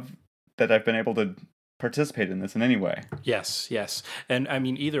love that I've been able to participate in this in any way. Yes. And I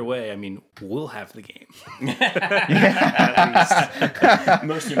mean, either way, I mean, we'll have the game.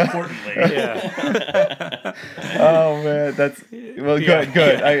 Most importantly. Yeah. Oh man, that's good.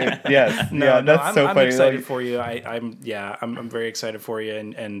 Yes. That's so funny. I'm excited for you. I'm very excited for you,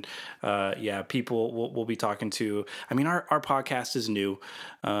 and people we'll be talking to. I mean, our podcast is new,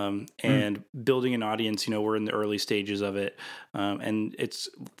 and building an audience. You know, we're in the early stages of it, and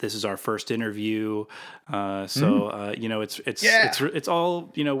this is our first interview. You know, it's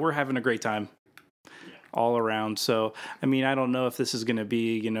all, you know, we're having a great time. all around. So, I mean, I don't know if this is going to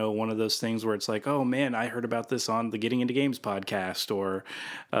be, one of those things where it's like, oh man, I heard about this on the Getting Into Games podcast, or,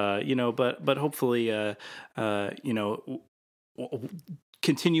 but hopefully,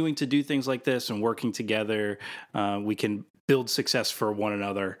 continuing to do things like this and working together, we can build success for one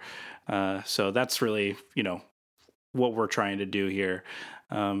another. So that's really, what we're trying to do here.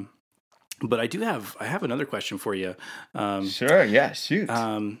 But I have another question for you. Sure. Yeah. Shoot.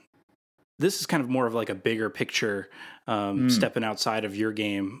 This is kind of more of like a bigger picture, stepping outside of your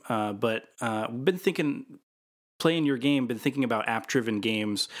game. But playing your game, been thinking about app-driven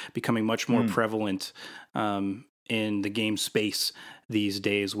games becoming much more prevalent in the game space these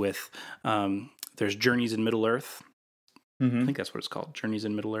days. With there's Journeys in Middle-earth. I think that's what it's called, Journeys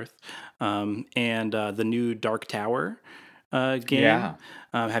in Middle-earth, and the new Dark Tower game. Yeah.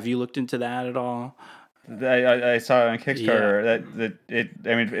 Have you looked into that at all? I saw it on Kickstarter.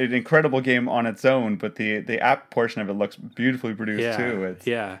 An incredible game on its own, but the app portion of it looks beautifully produced too.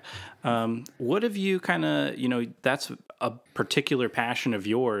 What have you kind of, that's a particular passion of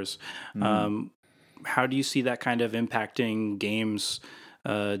yours. How do you see that kind of impacting games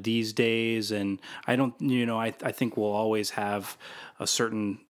these days? And I don't, I think we'll always have a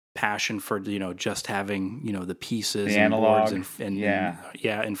certain passion for just having the pieces, the and analog boards and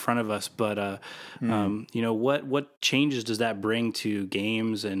in front of us, but what changes does that bring to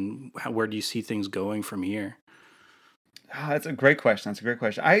games, and where do you see things going from here? That's a great question.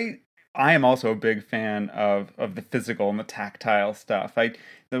 I am also a big fan of the physical and the tactile stuff.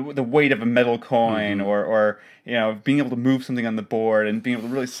 The weight of a metal coin, or being able to move something on the board and being able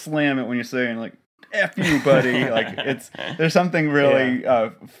to really slam it when you're saying like, F you, buddy. Like there's something really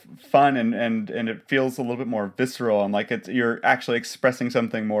fun and it feels a little bit more visceral, and like you're actually expressing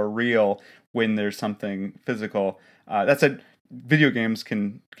something more real when there's something physical. That said, video games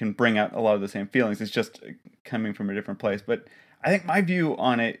can bring out a lot of the same feelings. It's just coming from a different place. But I think my view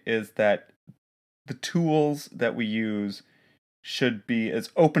on it is that the tools that we use should be as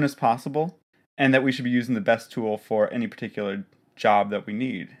open as possible, and that we should be using the best tool for any particular job that we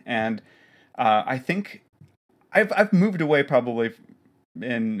need. And I think I've moved away probably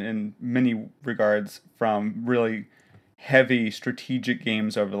in many regards from really heavy strategic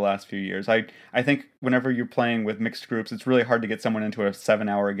games over the last few years. I think whenever you're playing with mixed groups, it's really hard to get someone into a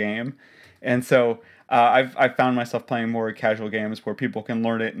 7-hour game. And so I've found myself playing more casual games where people can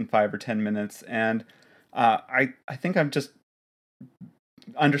learn it in 5 or 10 minutes. And I think I'm just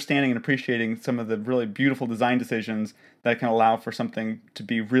understanding and appreciating some of the really beautiful design decisions that can allow for something to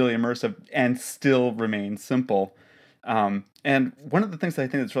be really immersive and still remain simple. And one of the things that I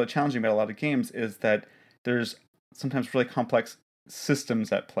think that's really challenging about a lot of games is that there's sometimes really complex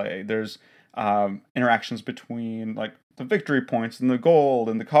systems at play. There's interactions between like the victory points and the gold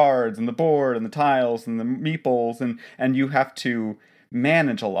and the cards and the board and the tiles and the meeples, and you have to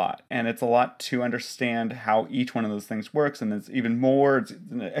manage a lot, and it's a lot to understand how each one of those things works, and it's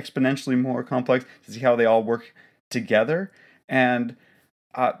exponentially more complex to see how they all work together. And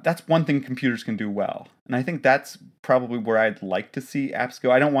that's one thing computers can do well, and I think that's probably where I'd like to see apps go.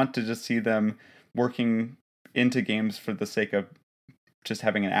 I don't want to just see them working into games for the sake of just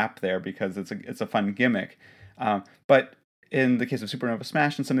having an app there because it's a fun gimmick. But in the case of Supernova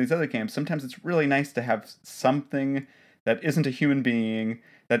Smash and some of these other games, sometimes it's really nice to have something that isn't a human being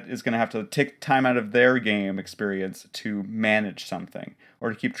that is going to have to take time out of their game experience to manage something, or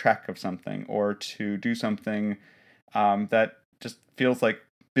to keep track of something, or to do something that just feels like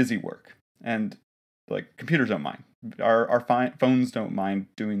busy work. And like computers don't mind. Our phones don't mind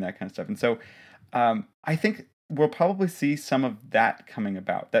doing that kind of stuff. And so I think we'll probably see some of that coming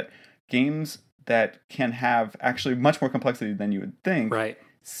about, that games that can have actually much more complexity than you would think, right,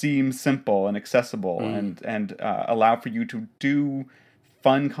 seem simple and accessible, and allow for you to do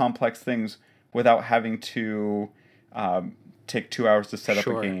fun, complex things without having to take 2 hours to set up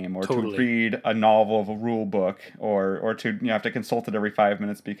a game, or to read a novel of a rule book, or to have to consult it every 5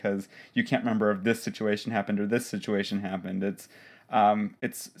 minutes because you can't remember if this situation happened or this situation happened. It's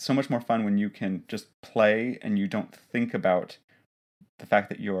so much more fun when you can just play and you don't think about the fact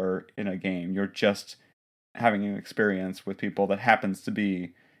that you're in a game. You're just having an experience with people that happens to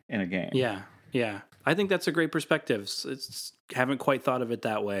be in a game. Yeah. I think that's a great perspective. Haven't quite thought of it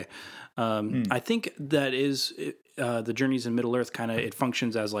that way. I think that is the Journeys in Middle-earth kind of, it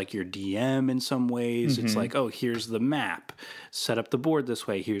functions as like your DM in some ways. It's like, oh, here's the map. Set up the board this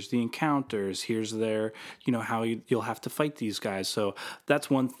way. Here's the encounters. Here's their, how you'll have to fight these guys. So that's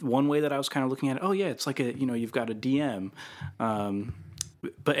one way that I was kind of looking at it. Oh yeah, it's like you've got a DM.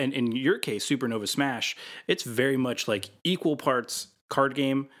 But in your case, Supernova Smash, it's very much like equal parts card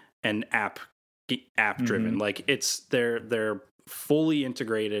game and app app driven. Like they're fully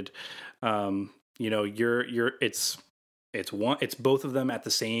integrated. It's both of them at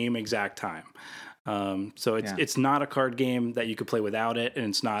the same exact time. So it's not a card game that you could play without it, and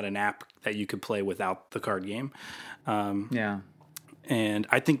it's not an app that you could play without the card game. And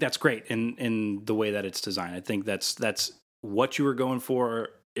I think that's great in the way that it's designed. I think that's what you were going for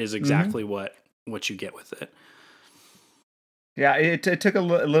is exactly what you get with it. Yeah, it took a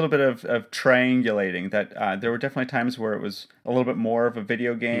little bit of triangulating. That there were definitely times where it was a little bit more of a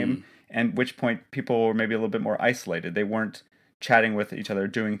video game, and which point people were maybe a little bit more isolated. They weren't chatting with each other,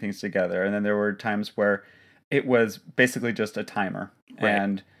 doing things together. And then there were times where it was basically just a timer,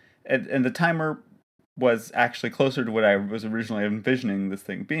 and the timer was actually closer to what I was originally envisioning this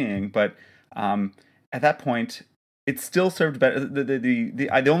thing being. But at that point, it still served better.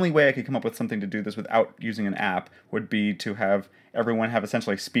 The only way I could come up with something to do this without using an app would be to have everyone have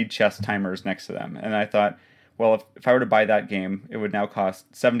essentially speed chess timers next to them. And I thought, well, if I were to buy that game, it would now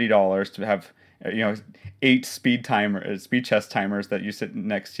cost $70 to have 8 speed chess timers that you sit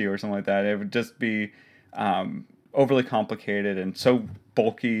next to you or something like that. It would just be overly complicated and so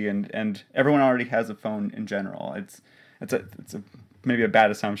bulky, and everyone already has a phone in general. It's a maybe a bad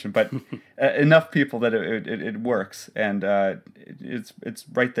assumption, but enough people that it works, and it's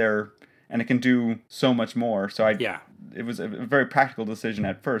right there, and it can do so much more. So it was a very practical decision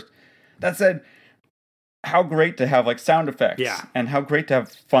at first. That said, how great to have like sound effects, and how great to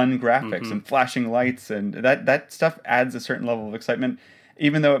have fun graphics and flashing lights, and that stuff adds a certain level of excitement,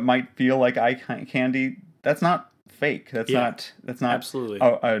 even though it might feel like eye candy. That's not fake. That's not absolutely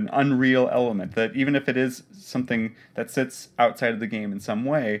an unreal element. That even if it is something that sits outside of the game in some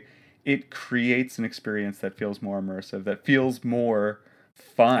way, it creates an experience that feels more immersive, that feels more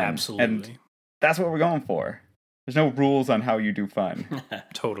fun. Absolutely. And that's what we're going for. There's no rules on how you do fun.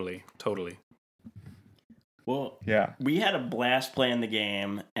 Totally. Well, we had a blast playing the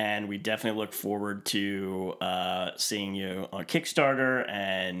game, and we definitely look forward to seeing you on Kickstarter,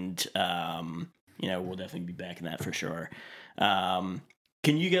 and we'll definitely be back in that for sure. Can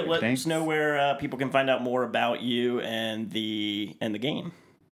you let us know where people can find out more about you and the game?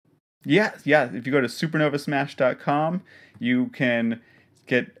 Yeah. If you go to supernovasmash.com, you can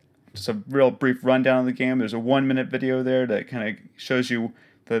get just a real brief rundown of the game. There's a 1-minute video there that kind of shows you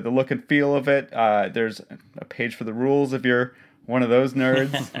the look and feel of it. There's a page for the rules if you're one of those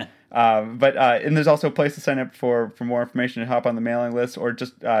nerds. And there's also a place to sign up for more information and hop on the mailing list, or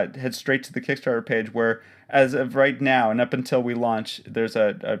just head straight to the Kickstarter page where, as of right now and up until we launch, there's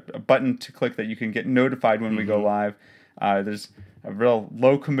a button to click that you can get notified when we go live. There's a real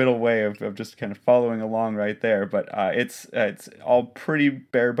low committal way of just kind of following along right there, but it's all pretty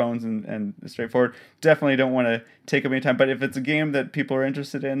bare bones and straightforward. Definitely don't want to take up any time, but if it's a game that people are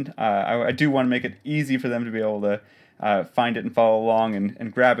interested in, I do want to make it easy for them to be able to find it and follow along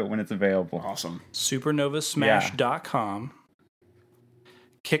and grab it when it's available. Awesome. Supernovasmash.com.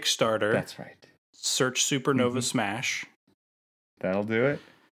 Kickstarter. That's right. Search Supernova Smash. That'll do it.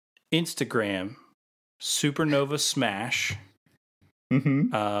 Instagram, Supernova Smash.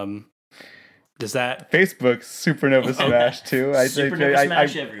 Does that Facebook Supernova Smash too? Supernova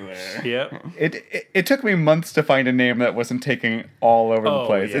Smash everywhere. Yep. It took me months to find a name that wasn't taking all over the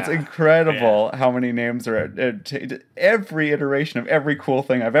place. It's incredible how many names are every iteration of every cool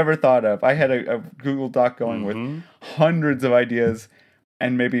thing I've ever thought of. I had a Google Doc going with hundreds of ideas,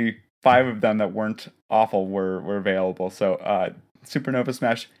 and maybe 5 of them that weren't awful were available. So Supernova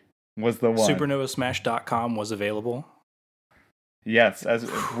Smash was the one. Supernovasmash.com was available. Yes, as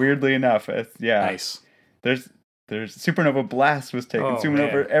weirdly enough, nice. There's Supernova Blast was taken.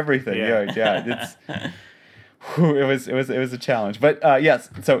 Supernova everything. Yeah. It was a challenge, but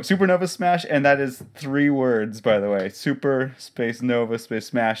yes. So Supernova Smash, and that is 3 words, by the way. Super space Nova space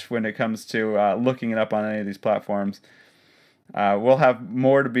Smash. When it comes to looking it up on any of these platforms. We'll have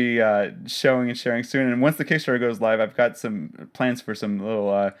more to be showing and sharing soon. And once the Kickstarter goes live, I've got some plans for some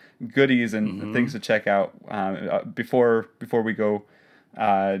little goodies and things to check out before we go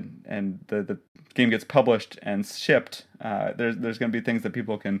and the game gets published and shipped. There's going to be things that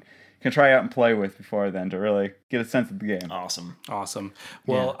people can try out and play with before then to really get a sense of the game. Awesome.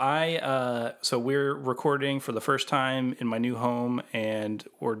 Well, so we're recording for the first time in my new home, and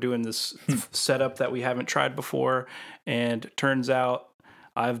we're doing this setup that we haven't tried before. And turns out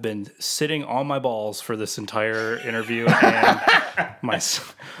I've been sitting on my balls for this entire interview, and my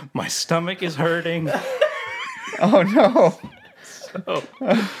stomach is hurting. Oh no! So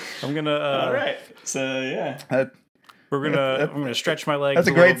I'm gonna. All right. So yeah. I'm gonna stretch my legs. That's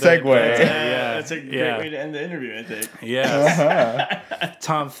a great segue. That's a great way to end the interview, I think. Yeah.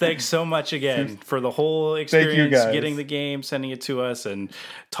 Tom, thanks so much again for the whole experience, guys. getting the game, sending it to us, and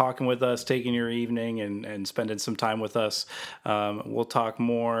talking with us, taking your evening and spending some time with us. We'll talk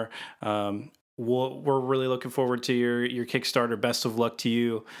more. We're really looking forward to your Kickstarter. Best of luck to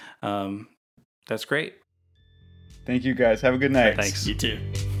you. That's great. Thank you, guys. Have a good night. Thanks. You too.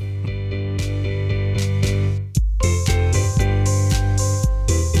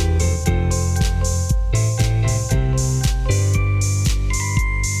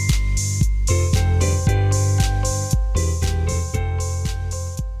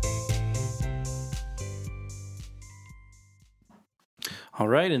 All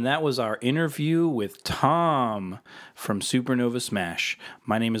right, and that was our interview with Tom from Supernova Smash.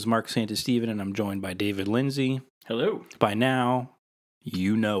 My name is Mark Santasteven, and I'm joined by David Lindsay. Hello. By now,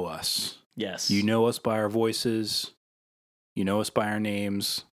 you know us. Yes. You know us by our voices. You know us by our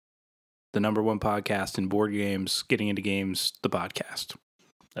names. The #1 podcast in board games, Getting Into Games, the podcast.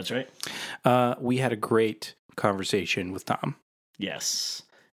 That's right. We had a great conversation with Tom. Yes.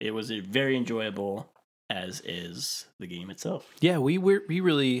 It was very enjoyable, as is the game itself. Yeah, we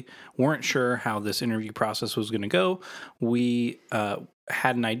really weren't sure how this interview process was going to go. We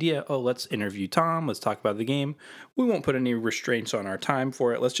had an idea. Oh, let's interview Tom. Let's talk about the game. We won't put any restraints on our time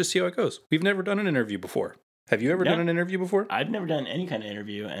for it. Let's just see how it goes. We've never done an interview before. Have you ever done an interview before? I've never done any kind of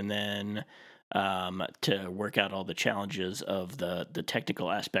interview, and then to work out all the challenges of the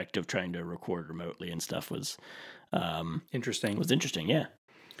technical aspect of trying to record remotely and stuff was interesting. Was interesting, yeah.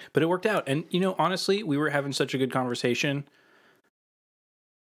 But it worked out. And, honestly, we were having such a good conversation.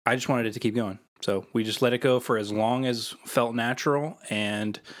 I just wanted it to keep going. So we just let it go for as long as felt natural.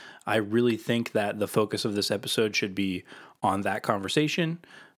 And I really think that the focus of this episode should be on that conversation.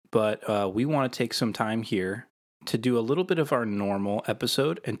 But we want to take some time here to do a little bit of our normal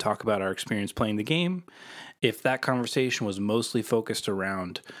episode and talk about our experience playing the game. If that conversation was mostly focused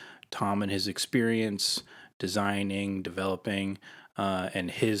around Tom and his experience designing, developing, and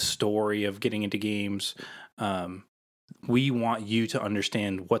his story of getting into games, we want you to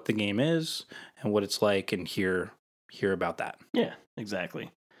understand what the game is and what it's like and hear about that. Yeah, exactly.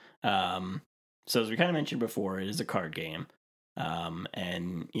 So as we kind of mentioned before, it is a card game.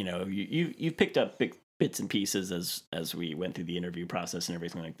 And you've picked up big bits and pieces as we went through the interview process and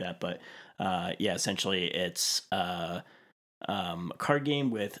everything like that. But yeah, essentially it's a card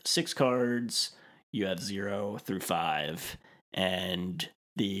game with 6 cards. You have 0 through 5. And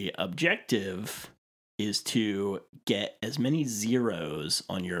the objective is to get as many zeros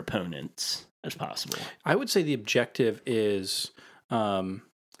on your opponents as possible. I would say the objective is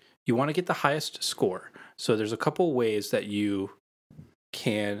you want to get the highest score. So there's a couple ways that you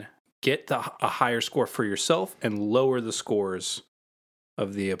can get a higher score for yourself and lower the scores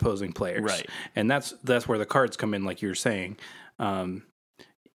of the opposing players. Right. And that's where the cards come in, like you were saying.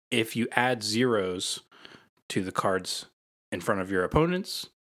 If you add zeros to the cards in front of your opponents,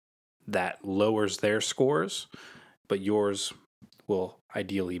 that lowers their scores, but yours will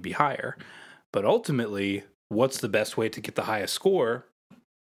ideally be higher. But ultimately, what's the best way to get the highest score?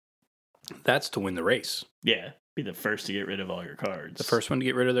 That's to win the race. Yeah, be the first to get rid of all your cards. The first one to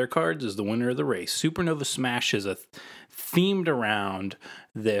get rid of their cards is the winner of the race. Supernova Smash is themed around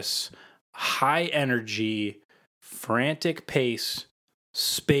this high energy, frantic pace,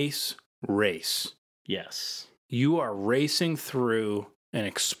 space race. Yes. You are racing through an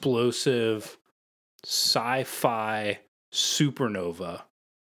explosive sci-fi supernova.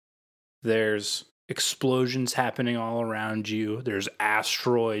 There's explosions happening all around you. There's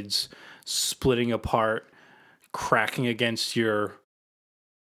asteroids splitting apart, cracking against your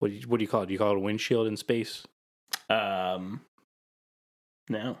what do you call it? Do you call it a windshield in space? No,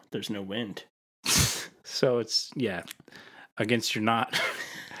 there's no wind. So it's against your not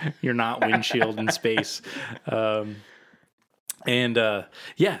windshield in space.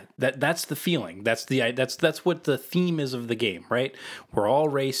 That's the feeling. That's what the theme is of the game, right? We're all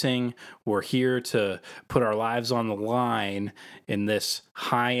racing. We're here to put our lives on the line in this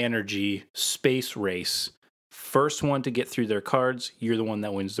high energy space race. First one to get through their cards, you're the one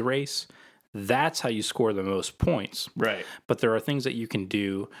that wins the race. That's how you score the most points. Right. But there are things that you can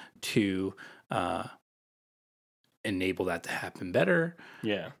do to enable that to happen better.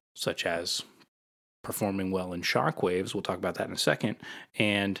 Yeah. Such as performing well in shockwaves. We'll talk about that in a second.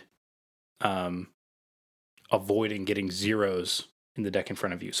 And avoiding getting zeros in the deck in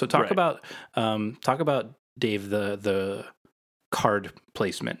front of you. So talk about Dave, the card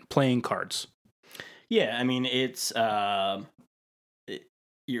placement, playing cards. Yeah, I mean, it's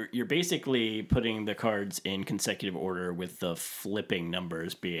you're basically putting the cards in consecutive order with the flipping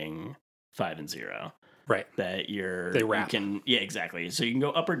numbers being 5 and 0. Right. That They wrap. Yeah, exactly. So you can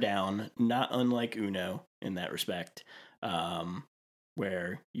go up or down, not unlike Uno in that respect.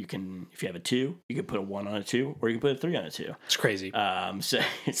 Where you can, if you have a 2, you can put a 1 on a 2, or you can put a 3 on a 2. It's crazy. So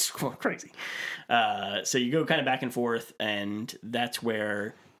it's crazy. So you go kind of back and forth, and that's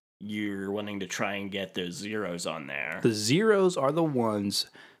where you're wanting to try and get those zeros on there. The zeros are the ones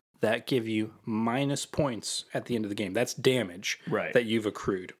that give you minus points at the end of the game. That's damage that you've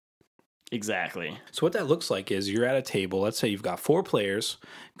accrued. Exactly. So what that looks like is you're at a table. Let's say you've got 4 players.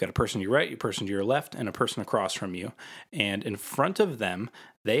 You've got a person to your right, a person to your left, and a person across from you. And in front of them,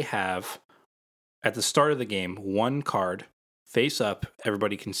 they have, at the start of the game, 1 card face up.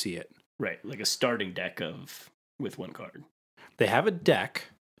 Everybody can see it. Right, like a starting deck with 1 card. They have a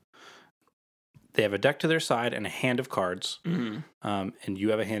deck. They have a deck to their side and a hand of cards. Mm-hmm. And you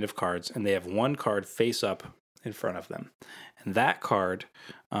have a hand of cards. And they have 1 card face up in front of them. And that card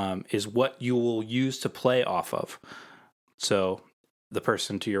is what you will use to play off of. So the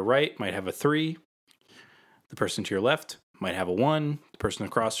person to your right might have a 3. The person to your left might have a 1. The person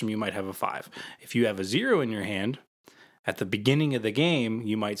across from you might have a 5. If you have a 0 in your hand, at the beginning of the game,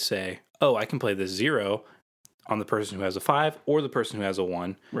 you might say, oh, I can play this 0 on the person who has a 5 or the person who has a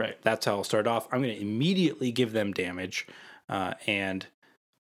 1. Right. That's how I'll start off. I'm going to immediately give them damage, and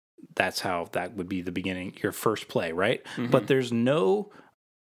that's how that would be the beginning, your first play, right? Mm-hmm. But there's no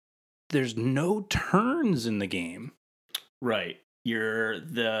turns in the game. Right.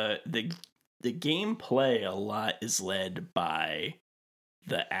 The gameplay a lot is led by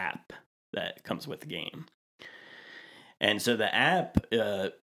the app that comes with the game. And so the app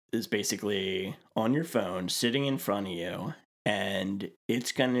is basically on your phone, sitting in front of you, and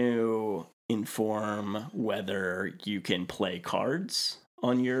it's going to inform whether you can play cards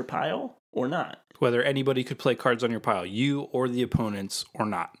on your pile or not. Whether anybody could play cards on your pile, you or the opponents or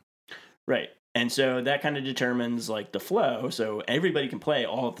not. Right. And so that kind of determines like the flow. So everybody can play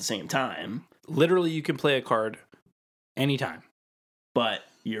all at the same time. Literally, you can play a card anytime. But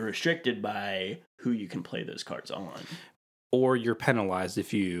you're restricted by who you can play those cards on. Or you're penalized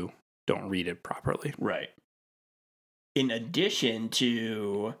if you don't read it properly. Right. In addition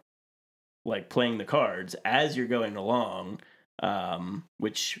to like playing the cards as you're going along,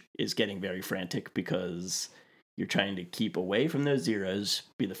 which is getting very frantic because you're trying to keep away from those zeros,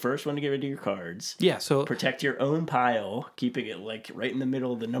 be the first one to get rid of your cards. Yeah, so protect your own pile, keeping it like right in the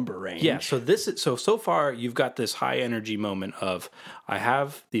middle of the number range. Yeah, so far you've got this high energy moment of I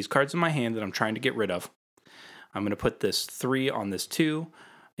have these cards in my hand that I'm trying to get rid of. I'm going to put this 3 on this 2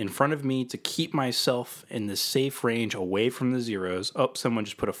 in front of me to keep myself in the safe range away from the zeros. Oh, someone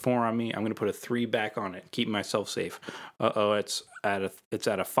just put a 4 on me. I'm going to put a 3 back on it, keep myself safe. Uh-oh, it's at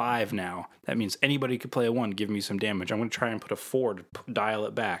a 5 now. That means anybody could play a 1, give me some damage. I'm going to try and put a 4 to dial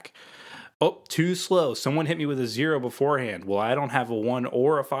it back. Oh, too slow. Someone hit me with a 0 beforehand. Well, I don't have a 1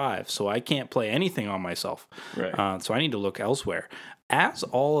 or a 5, so I can't play anything on myself. Right. So I need to look elsewhere. As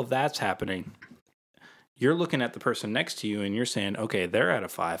all of that's happening, you're looking at the person next to you and you're saying, okay, they're at a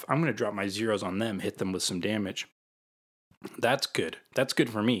 5. I'm going to drop my zeros on them, hit them with some damage. That's good. That's good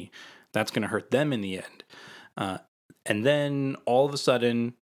for me. That's going to hurt them in the end. And then all of a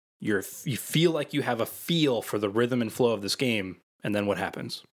sudden, you feel like you have a feel for the rhythm and flow of this game. And then what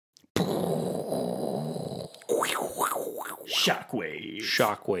happens?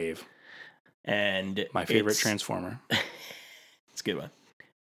 Shockwave. And my favorite Transformer. It's a good one.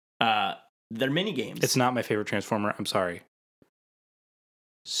 They're mini games. It's not my favorite Transformer. I'm sorry.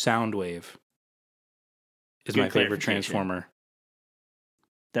 Soundwave is my favorite Transformer.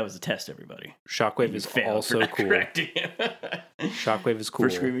 That was a test, everybody. Shockwave is also cool. Shockwave is cool. For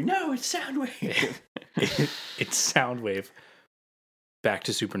screaming, no, it's Soundwave. It's Soundwave. Back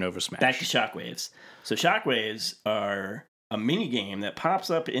to Supernova Smash. Back to Shockwaves. So Shockwaves are a mini game that pops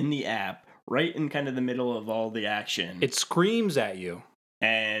up in the app right in kind of the middle of all the action. It screams at you.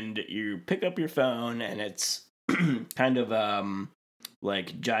 And you pick up your phone, and it's kind of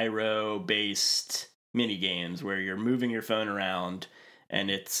like gyro-based mini games where you're moving your phone around, and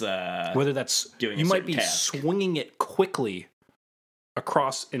it's whether that's doing you a might be task. Swinging it quickly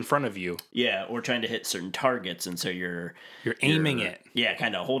across in front of you. Yeah, or trying to hit certain targets, and so you're aiming it. Yeah,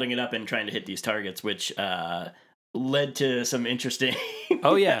 kind of holding it up and trying to hit these targets, which led to some interesting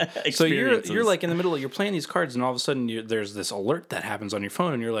oh yeah so you're like in the middle of, you're playing these cards, and all of a sudden there's this alert that happens on your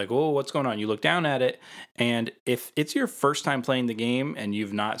phone, and you're like, oh, what's going on? You look down at it, and if it's your first time playing the game and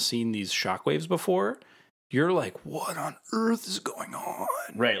you've not seen these shockwaves before, you're like, what on earth is going on?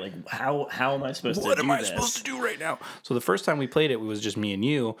 Right, like how am I supposed to do this? What am I supposed to do right now? So the first time we played it was just me and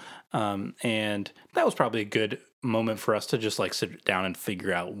you, and that was probably a good moment for us to just like sit down and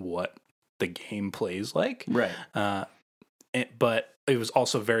figure out what the game plays like. Right. But it was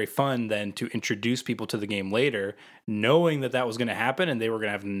also very fun then to introduce people to the game later, knowing that was going to happen and they were going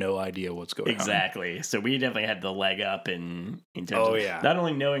to have no idea what's going on. Exactly. So we definitely had the leg up in terms of not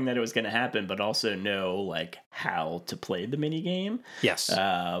only knowing that it was going to happen, but also know like how to play the mini game. Yes.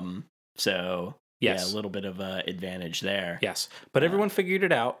 So yes, yeah, a little bit of an advantage there. Yes, but everyone figured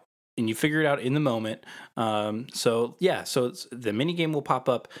it out. And you figure it out in the moment. So the mini game will pop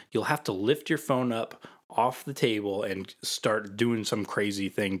up. You'll have to lift your phone up off the table and start doing some crazy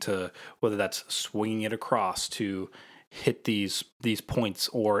thing to, whether that's swinging it across to hit these points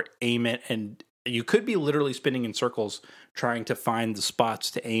or aim it. And you could be literally spinning in circles trying to find the spots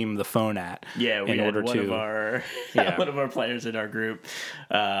to aim the phone at. Yeah, we had one of our players in our group.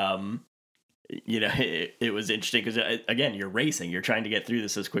 It was interesting because, again, you're racing. You're trying to get through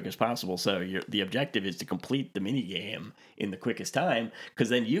this as quick as possible. So the objective is to complete the mini game in the quickest time, because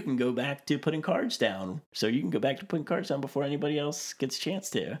then you can go back to putting cards down. So you can go back to putting cards down before anybody else gets a chance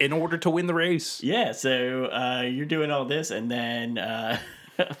to. In order to win the race. Yeah, so you're doing all this, and then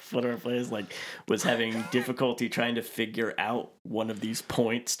one of our players was having difficulty trying to figure out one of these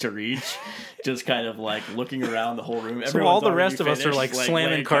points to reach, just kind of like looking around the whole room. So all the rest of us are like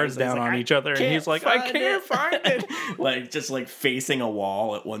slamming cards down on each other, and he's like, I can't find it. Just like facing a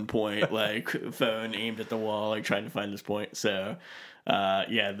wall at one point, like phone aimed at the wall, like trying to find this point. So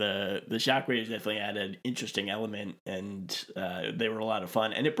the shockwaves definitely add an interesting element, and they were a lot of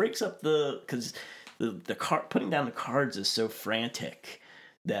fun. And it breaks up because the putting down the cards is so frantic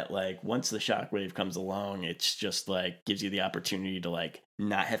that like once the shockwave comes along, it's just like gives you the opportunity to like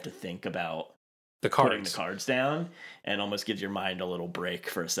not have to think about putting the cards down, and almost gives your mind a little break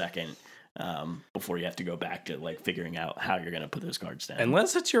for a second before you have to go back to like figuring out how you're going to put those cards down.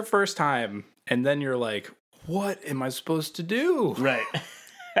 Unless it's your first time, and then you're like, what am I supposed to do? Right.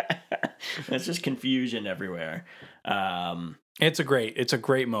 It's just confusion everywhere. It's a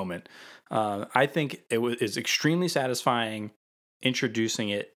great moment. I think it's extremely satisfying introducing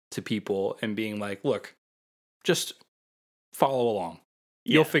it to people and being like, look, just follow along.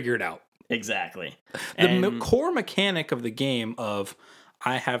 You'll figure it out. Exactly. The core mechanic of the game of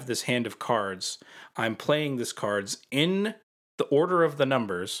I have this hand of cards, I'm playing these cards in the order of the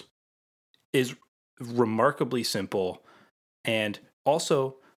numbers is remarkably simple, and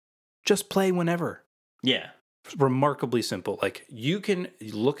also just play whenever. Yeah. Remarkably simple. Like you can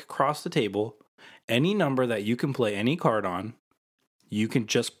look across the table, any number that you can play any card on, you can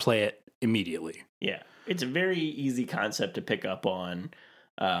just play it immediately. Yeah. It's a very easy concept to pick up on.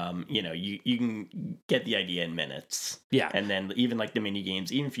 You can get the idea in minutes. Yeah. And then even like the mini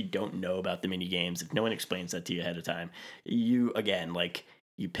games, even if you don't know about the mini games, if no one explains that to you ahead of time, you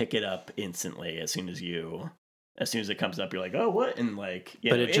pick it up instantly as soon as it comes up. You're like, oh, what? And like,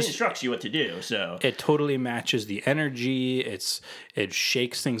 it just instructs you what to do. So it totally matches the energy. It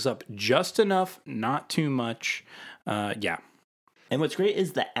shakes things up just enough, not too much. Yeah. And what's great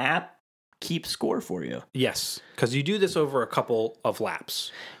is the app keeps score for you. Yes, because you do this over a couple of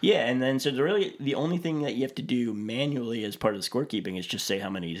laps. Yeah, and then so the only thing that you have to do manually as part of the scorekeeping is just say how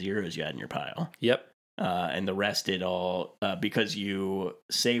many zeros you had in your pile. Yep. And the rest because you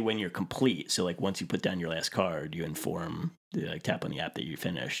say when you're complete. So like once you put down your last card, you tap on the app that you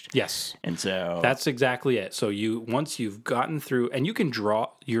finished. Yes. And so that's exactly it. So once you've gotten through, and you can draw,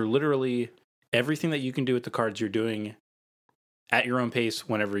 you're literally everything that you can do with the cards you're doing at your own pace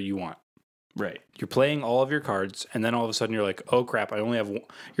whenever you want. Right. You're playing all of your cards, and then all of a sudden you're like, oh crap, you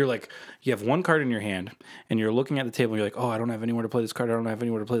have one card in your hand, and you're looking at the table, and you're like, oh, I don't have anywhere to play this card,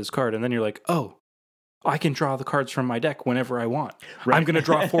 and then you're like, oh, I can draw the cards from my deck whenever I want. Right. I'm going to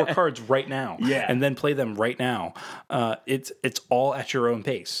draw 4 cards right now, and then play them right now. It's all at your own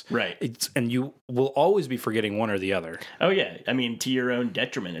pace. Right. And you will always be forgetting one or the other. Oh, yeah. I mean, to your own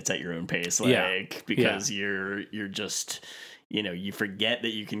detriment, it's at your own pace, because you're just... you forget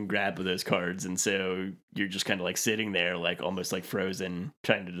that you can grab those cards, and so you're just kind of like sitting there, like almost like frozen,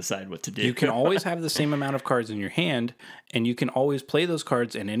 trying to decide what to do. You can always have the same amount of cards in your hand, and you can always play those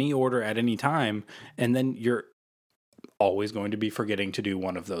cards in any order at any time, and then you're always going to be forgetting to do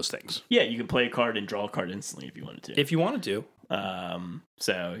one of those things. Yeah, you can play a card and draw a card instantly if you wanted to.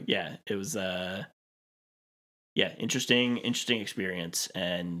 So yeah, it was interesting experience,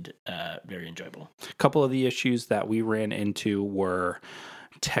 and very enjoyable. A couple of the issues that we ran into were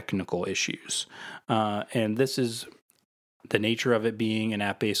technical issues. And this is the nature of it being an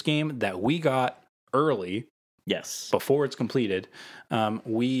app-based game that we got early, Yes. before it's completed,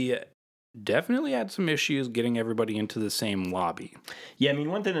 we definitely had some issues getting everybody into the same lobby. Yeah, I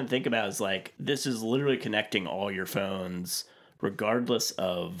mean, one thing to think about is like this is literally connecting all your phones, regardless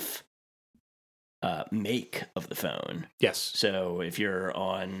of make of the phone. Yes. So if you're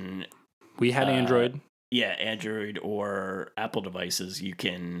on, we had Android. Yeah, Android or Apple devices, you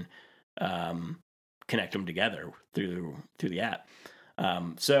can connect them together through the app.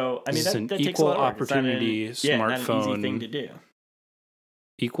 So I mean, that takes a lot of work. Opportunity smartphone. Not an easy thing to do.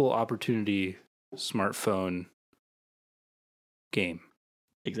 Equal opportunity smartphone game.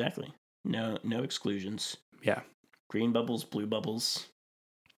 Exactly. No exclusions. Yeah. Green bubbles, blue bubbles.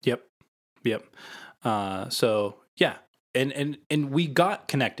 Yep. So yeah, and we got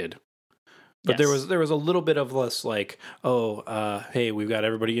connected, but yes. there was a little bit of less like, hey, we've got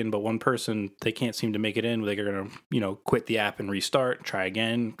everybody in, but one person, they can't seem to make it in. They're gonna quit the app and restart, try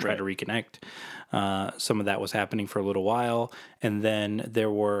again, try to reconnect. Some of that was happening for a little while, and then there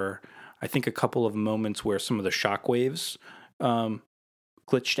were, I think, a couple of moments where some of the shockwaves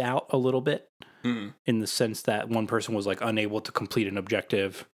glitched out a little bit, in the sense that one person was like unable to complete an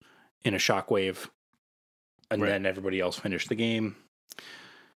objective in a shockwave, and then everybody else finished the game.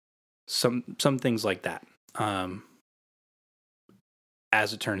 Some things like that.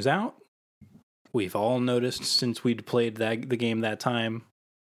 As it turns out, we've all noticed since we'd played the game that time,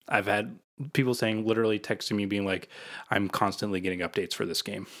 I've had people literally texting me being like, I'm constantly getting updates for this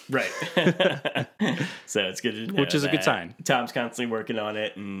game. Right. So it's good to know, which is a good sign. Tom's constantly working on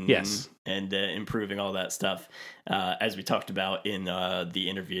it and improving all that stuff. As we talked about in the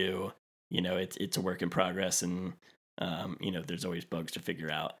interview, it's a work in progress, and there's always bugs to figure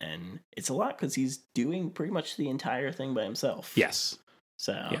out, and it's a lot because he's doing pretty much the entire thing by himself. Yes.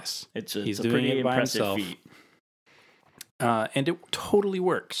 So yes, it's he's a doing pretty it by impressive himself. feat. And it totally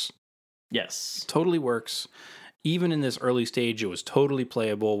works. Yes. Totally works. Even in this early stage, it was totally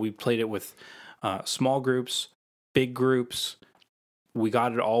playable. We played it with small groups, big groups. We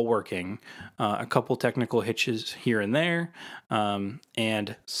got it all working. A couple technical hitches here and there.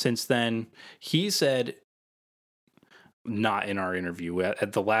 And since then, he said, not in our interview,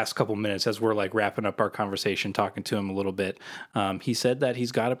 at the last couple minutes, as we're like wrapping up our conversation, talking to him a little bit, he said that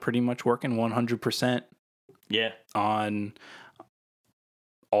he's got it pretty much working 100%. Yeah. On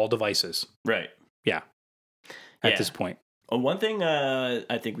all devices. Right. Yeah. At this point. One thing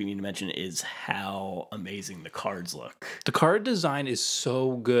I think we need to mention is how amazing the cards look. The card design is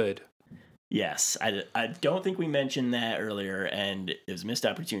so good. Yes. I don't think we mentioned that earlier, and it was a missed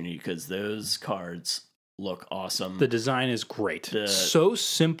opportunity because those cards look awesome. The design is great. So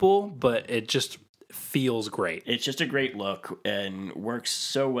simple, but it just feels great. It's just a great look and works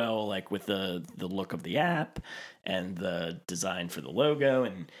so well, like with the look of the app and the design for the logo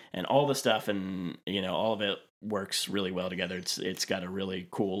and all the stuff, and all of it works really well together. It's got a really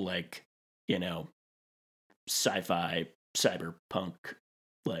cool, like, sci-fi cyberpunk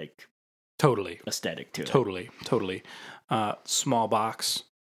like totally aesthetic to it. Totally. Small box.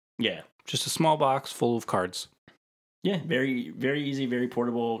 Yeah. Just a small box full of cards. Yeah, very, very easy, very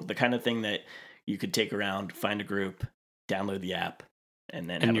portable. The kind of thing that you could take around, find a group, download the app, and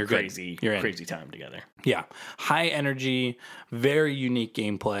then have a crazy time together. Yeah. High energy, very unique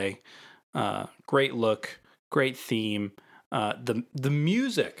gameplay, great look, great theme. The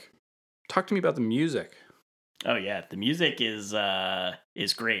music. Talk to me about the music. Oh yeah, the music is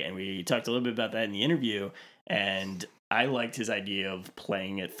great, and we talked a little bit about that in the interview, and I liked his idea of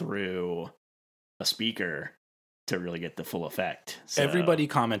playing it through a speaker to really get the full effect. So, everybody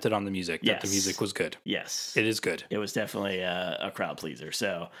commented on the music that the music was good. Yes. It is good. It was definitely a crowd pleaser.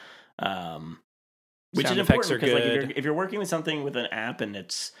 So, which Sound is effects important because good. if you're working with something with an app and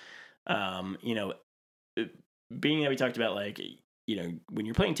it's, being that we talked about, like, when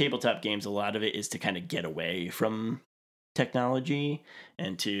you're playing tabletop games, a lot of it is to kind of get away from technology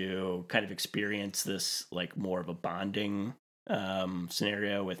and to kind of experience this like more of a bonding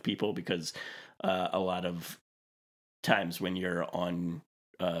scenario with people, because a lot of times when you're on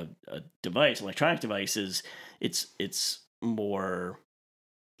a device, electronic devices, it's more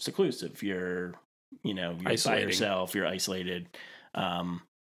seclusive. You're by yourself, you're isolated.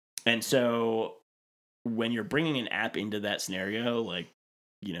 And so when you're bringing an app into that scenario, like,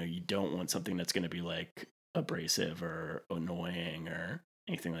 you don't want something that's going to be like abrasive or annoying or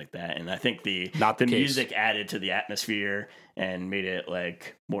anything like that. And I think the music added to the atmosphere and made it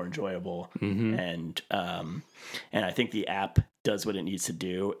like more enjoyable. Mm-hmm. And I think the app does what it needs to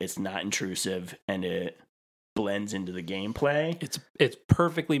do. It's not intrusive, and it blends into the gameplay. It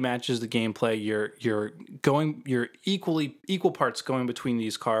perfectly matches the gameplay. You're equal parts going between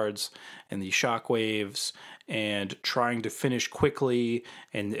these cards and these shockwaves and trying to finish quickly,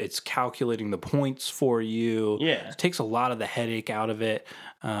 and it's calculating the points for you. Yeah. It takes a lot of the headache out of it.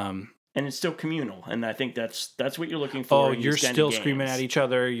 And it's still communal, and I think that's what you're looking for. Oh, you're still screaming at each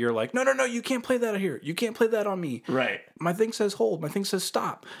other. You're like, no, you can't play that here. You can't play that on me. Right. My thing says hold. My thing says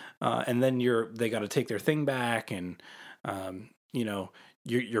stop. And then they got to take their thing back, and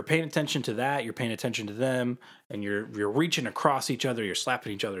you're paying attention to that. You're paying attention to them, and you're reaching across each other. You're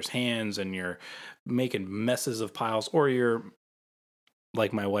slapping each other's hands, and you're making messes of piles, or you're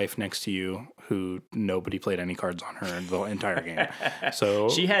like my wife next to you, who nobody played any cards on her the entire game. So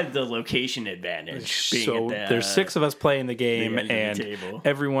she had the location advantage. So there's 6 of us playing the game, and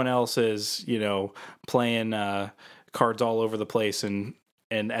everyone else is, playing cards all over the place. And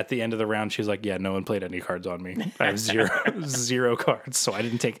at the end of the round, she's like, "Yeah, no one played any cards on me. I have zero cards, so I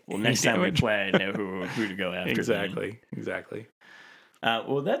didn't take." Well, next time we play, I know who to go after. Exactly.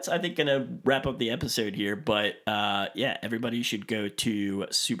 Well, that's, I think, going to wrap up the episode here. But, everybody should go to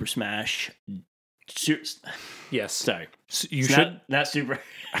Super Smash. Yes. Sorry. You should. Not Super...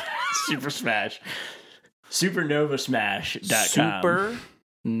 Super Smash. SuperNovaSmash.com.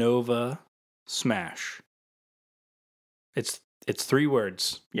 Supernova Smash. It's 3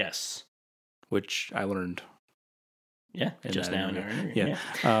 words. Yes. Which I learned. Yeah, just now. Yeah.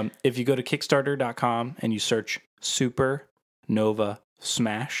 If you go to Kickstarter.com and you search Supernova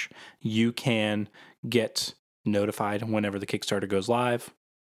Smash, you can get notified whenever the Kickstarter goes live.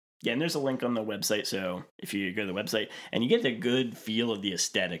 Yeah, and there's a link on the website, so if you go to the website, and you get a good feel of the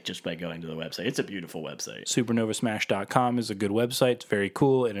aesthetic just by going to the website. It's a beautiful website. SuperNovaSmash.com is a good website. It's very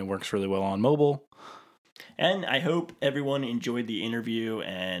cool, and it works really well on mobile. And I hope everyone enjoyed the interview,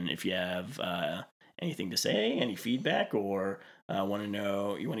 and if you have anything to say, any feedback, or you want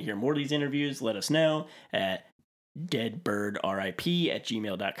to hear more of these interviews, let us know at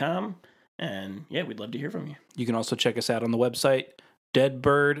deadbirdrip@gmail.com. And yeah, we'd love to hear from you. You can also check us out on the website,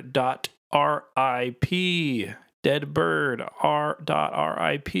 deadbird.rip.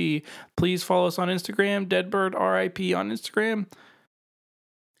 Deadbird.rip. Please follow us on Instagram, deadbirdrip on Instagram.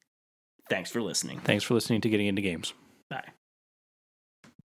 Thanks for listening. Thanks for listening to Getting Into Games. Bye.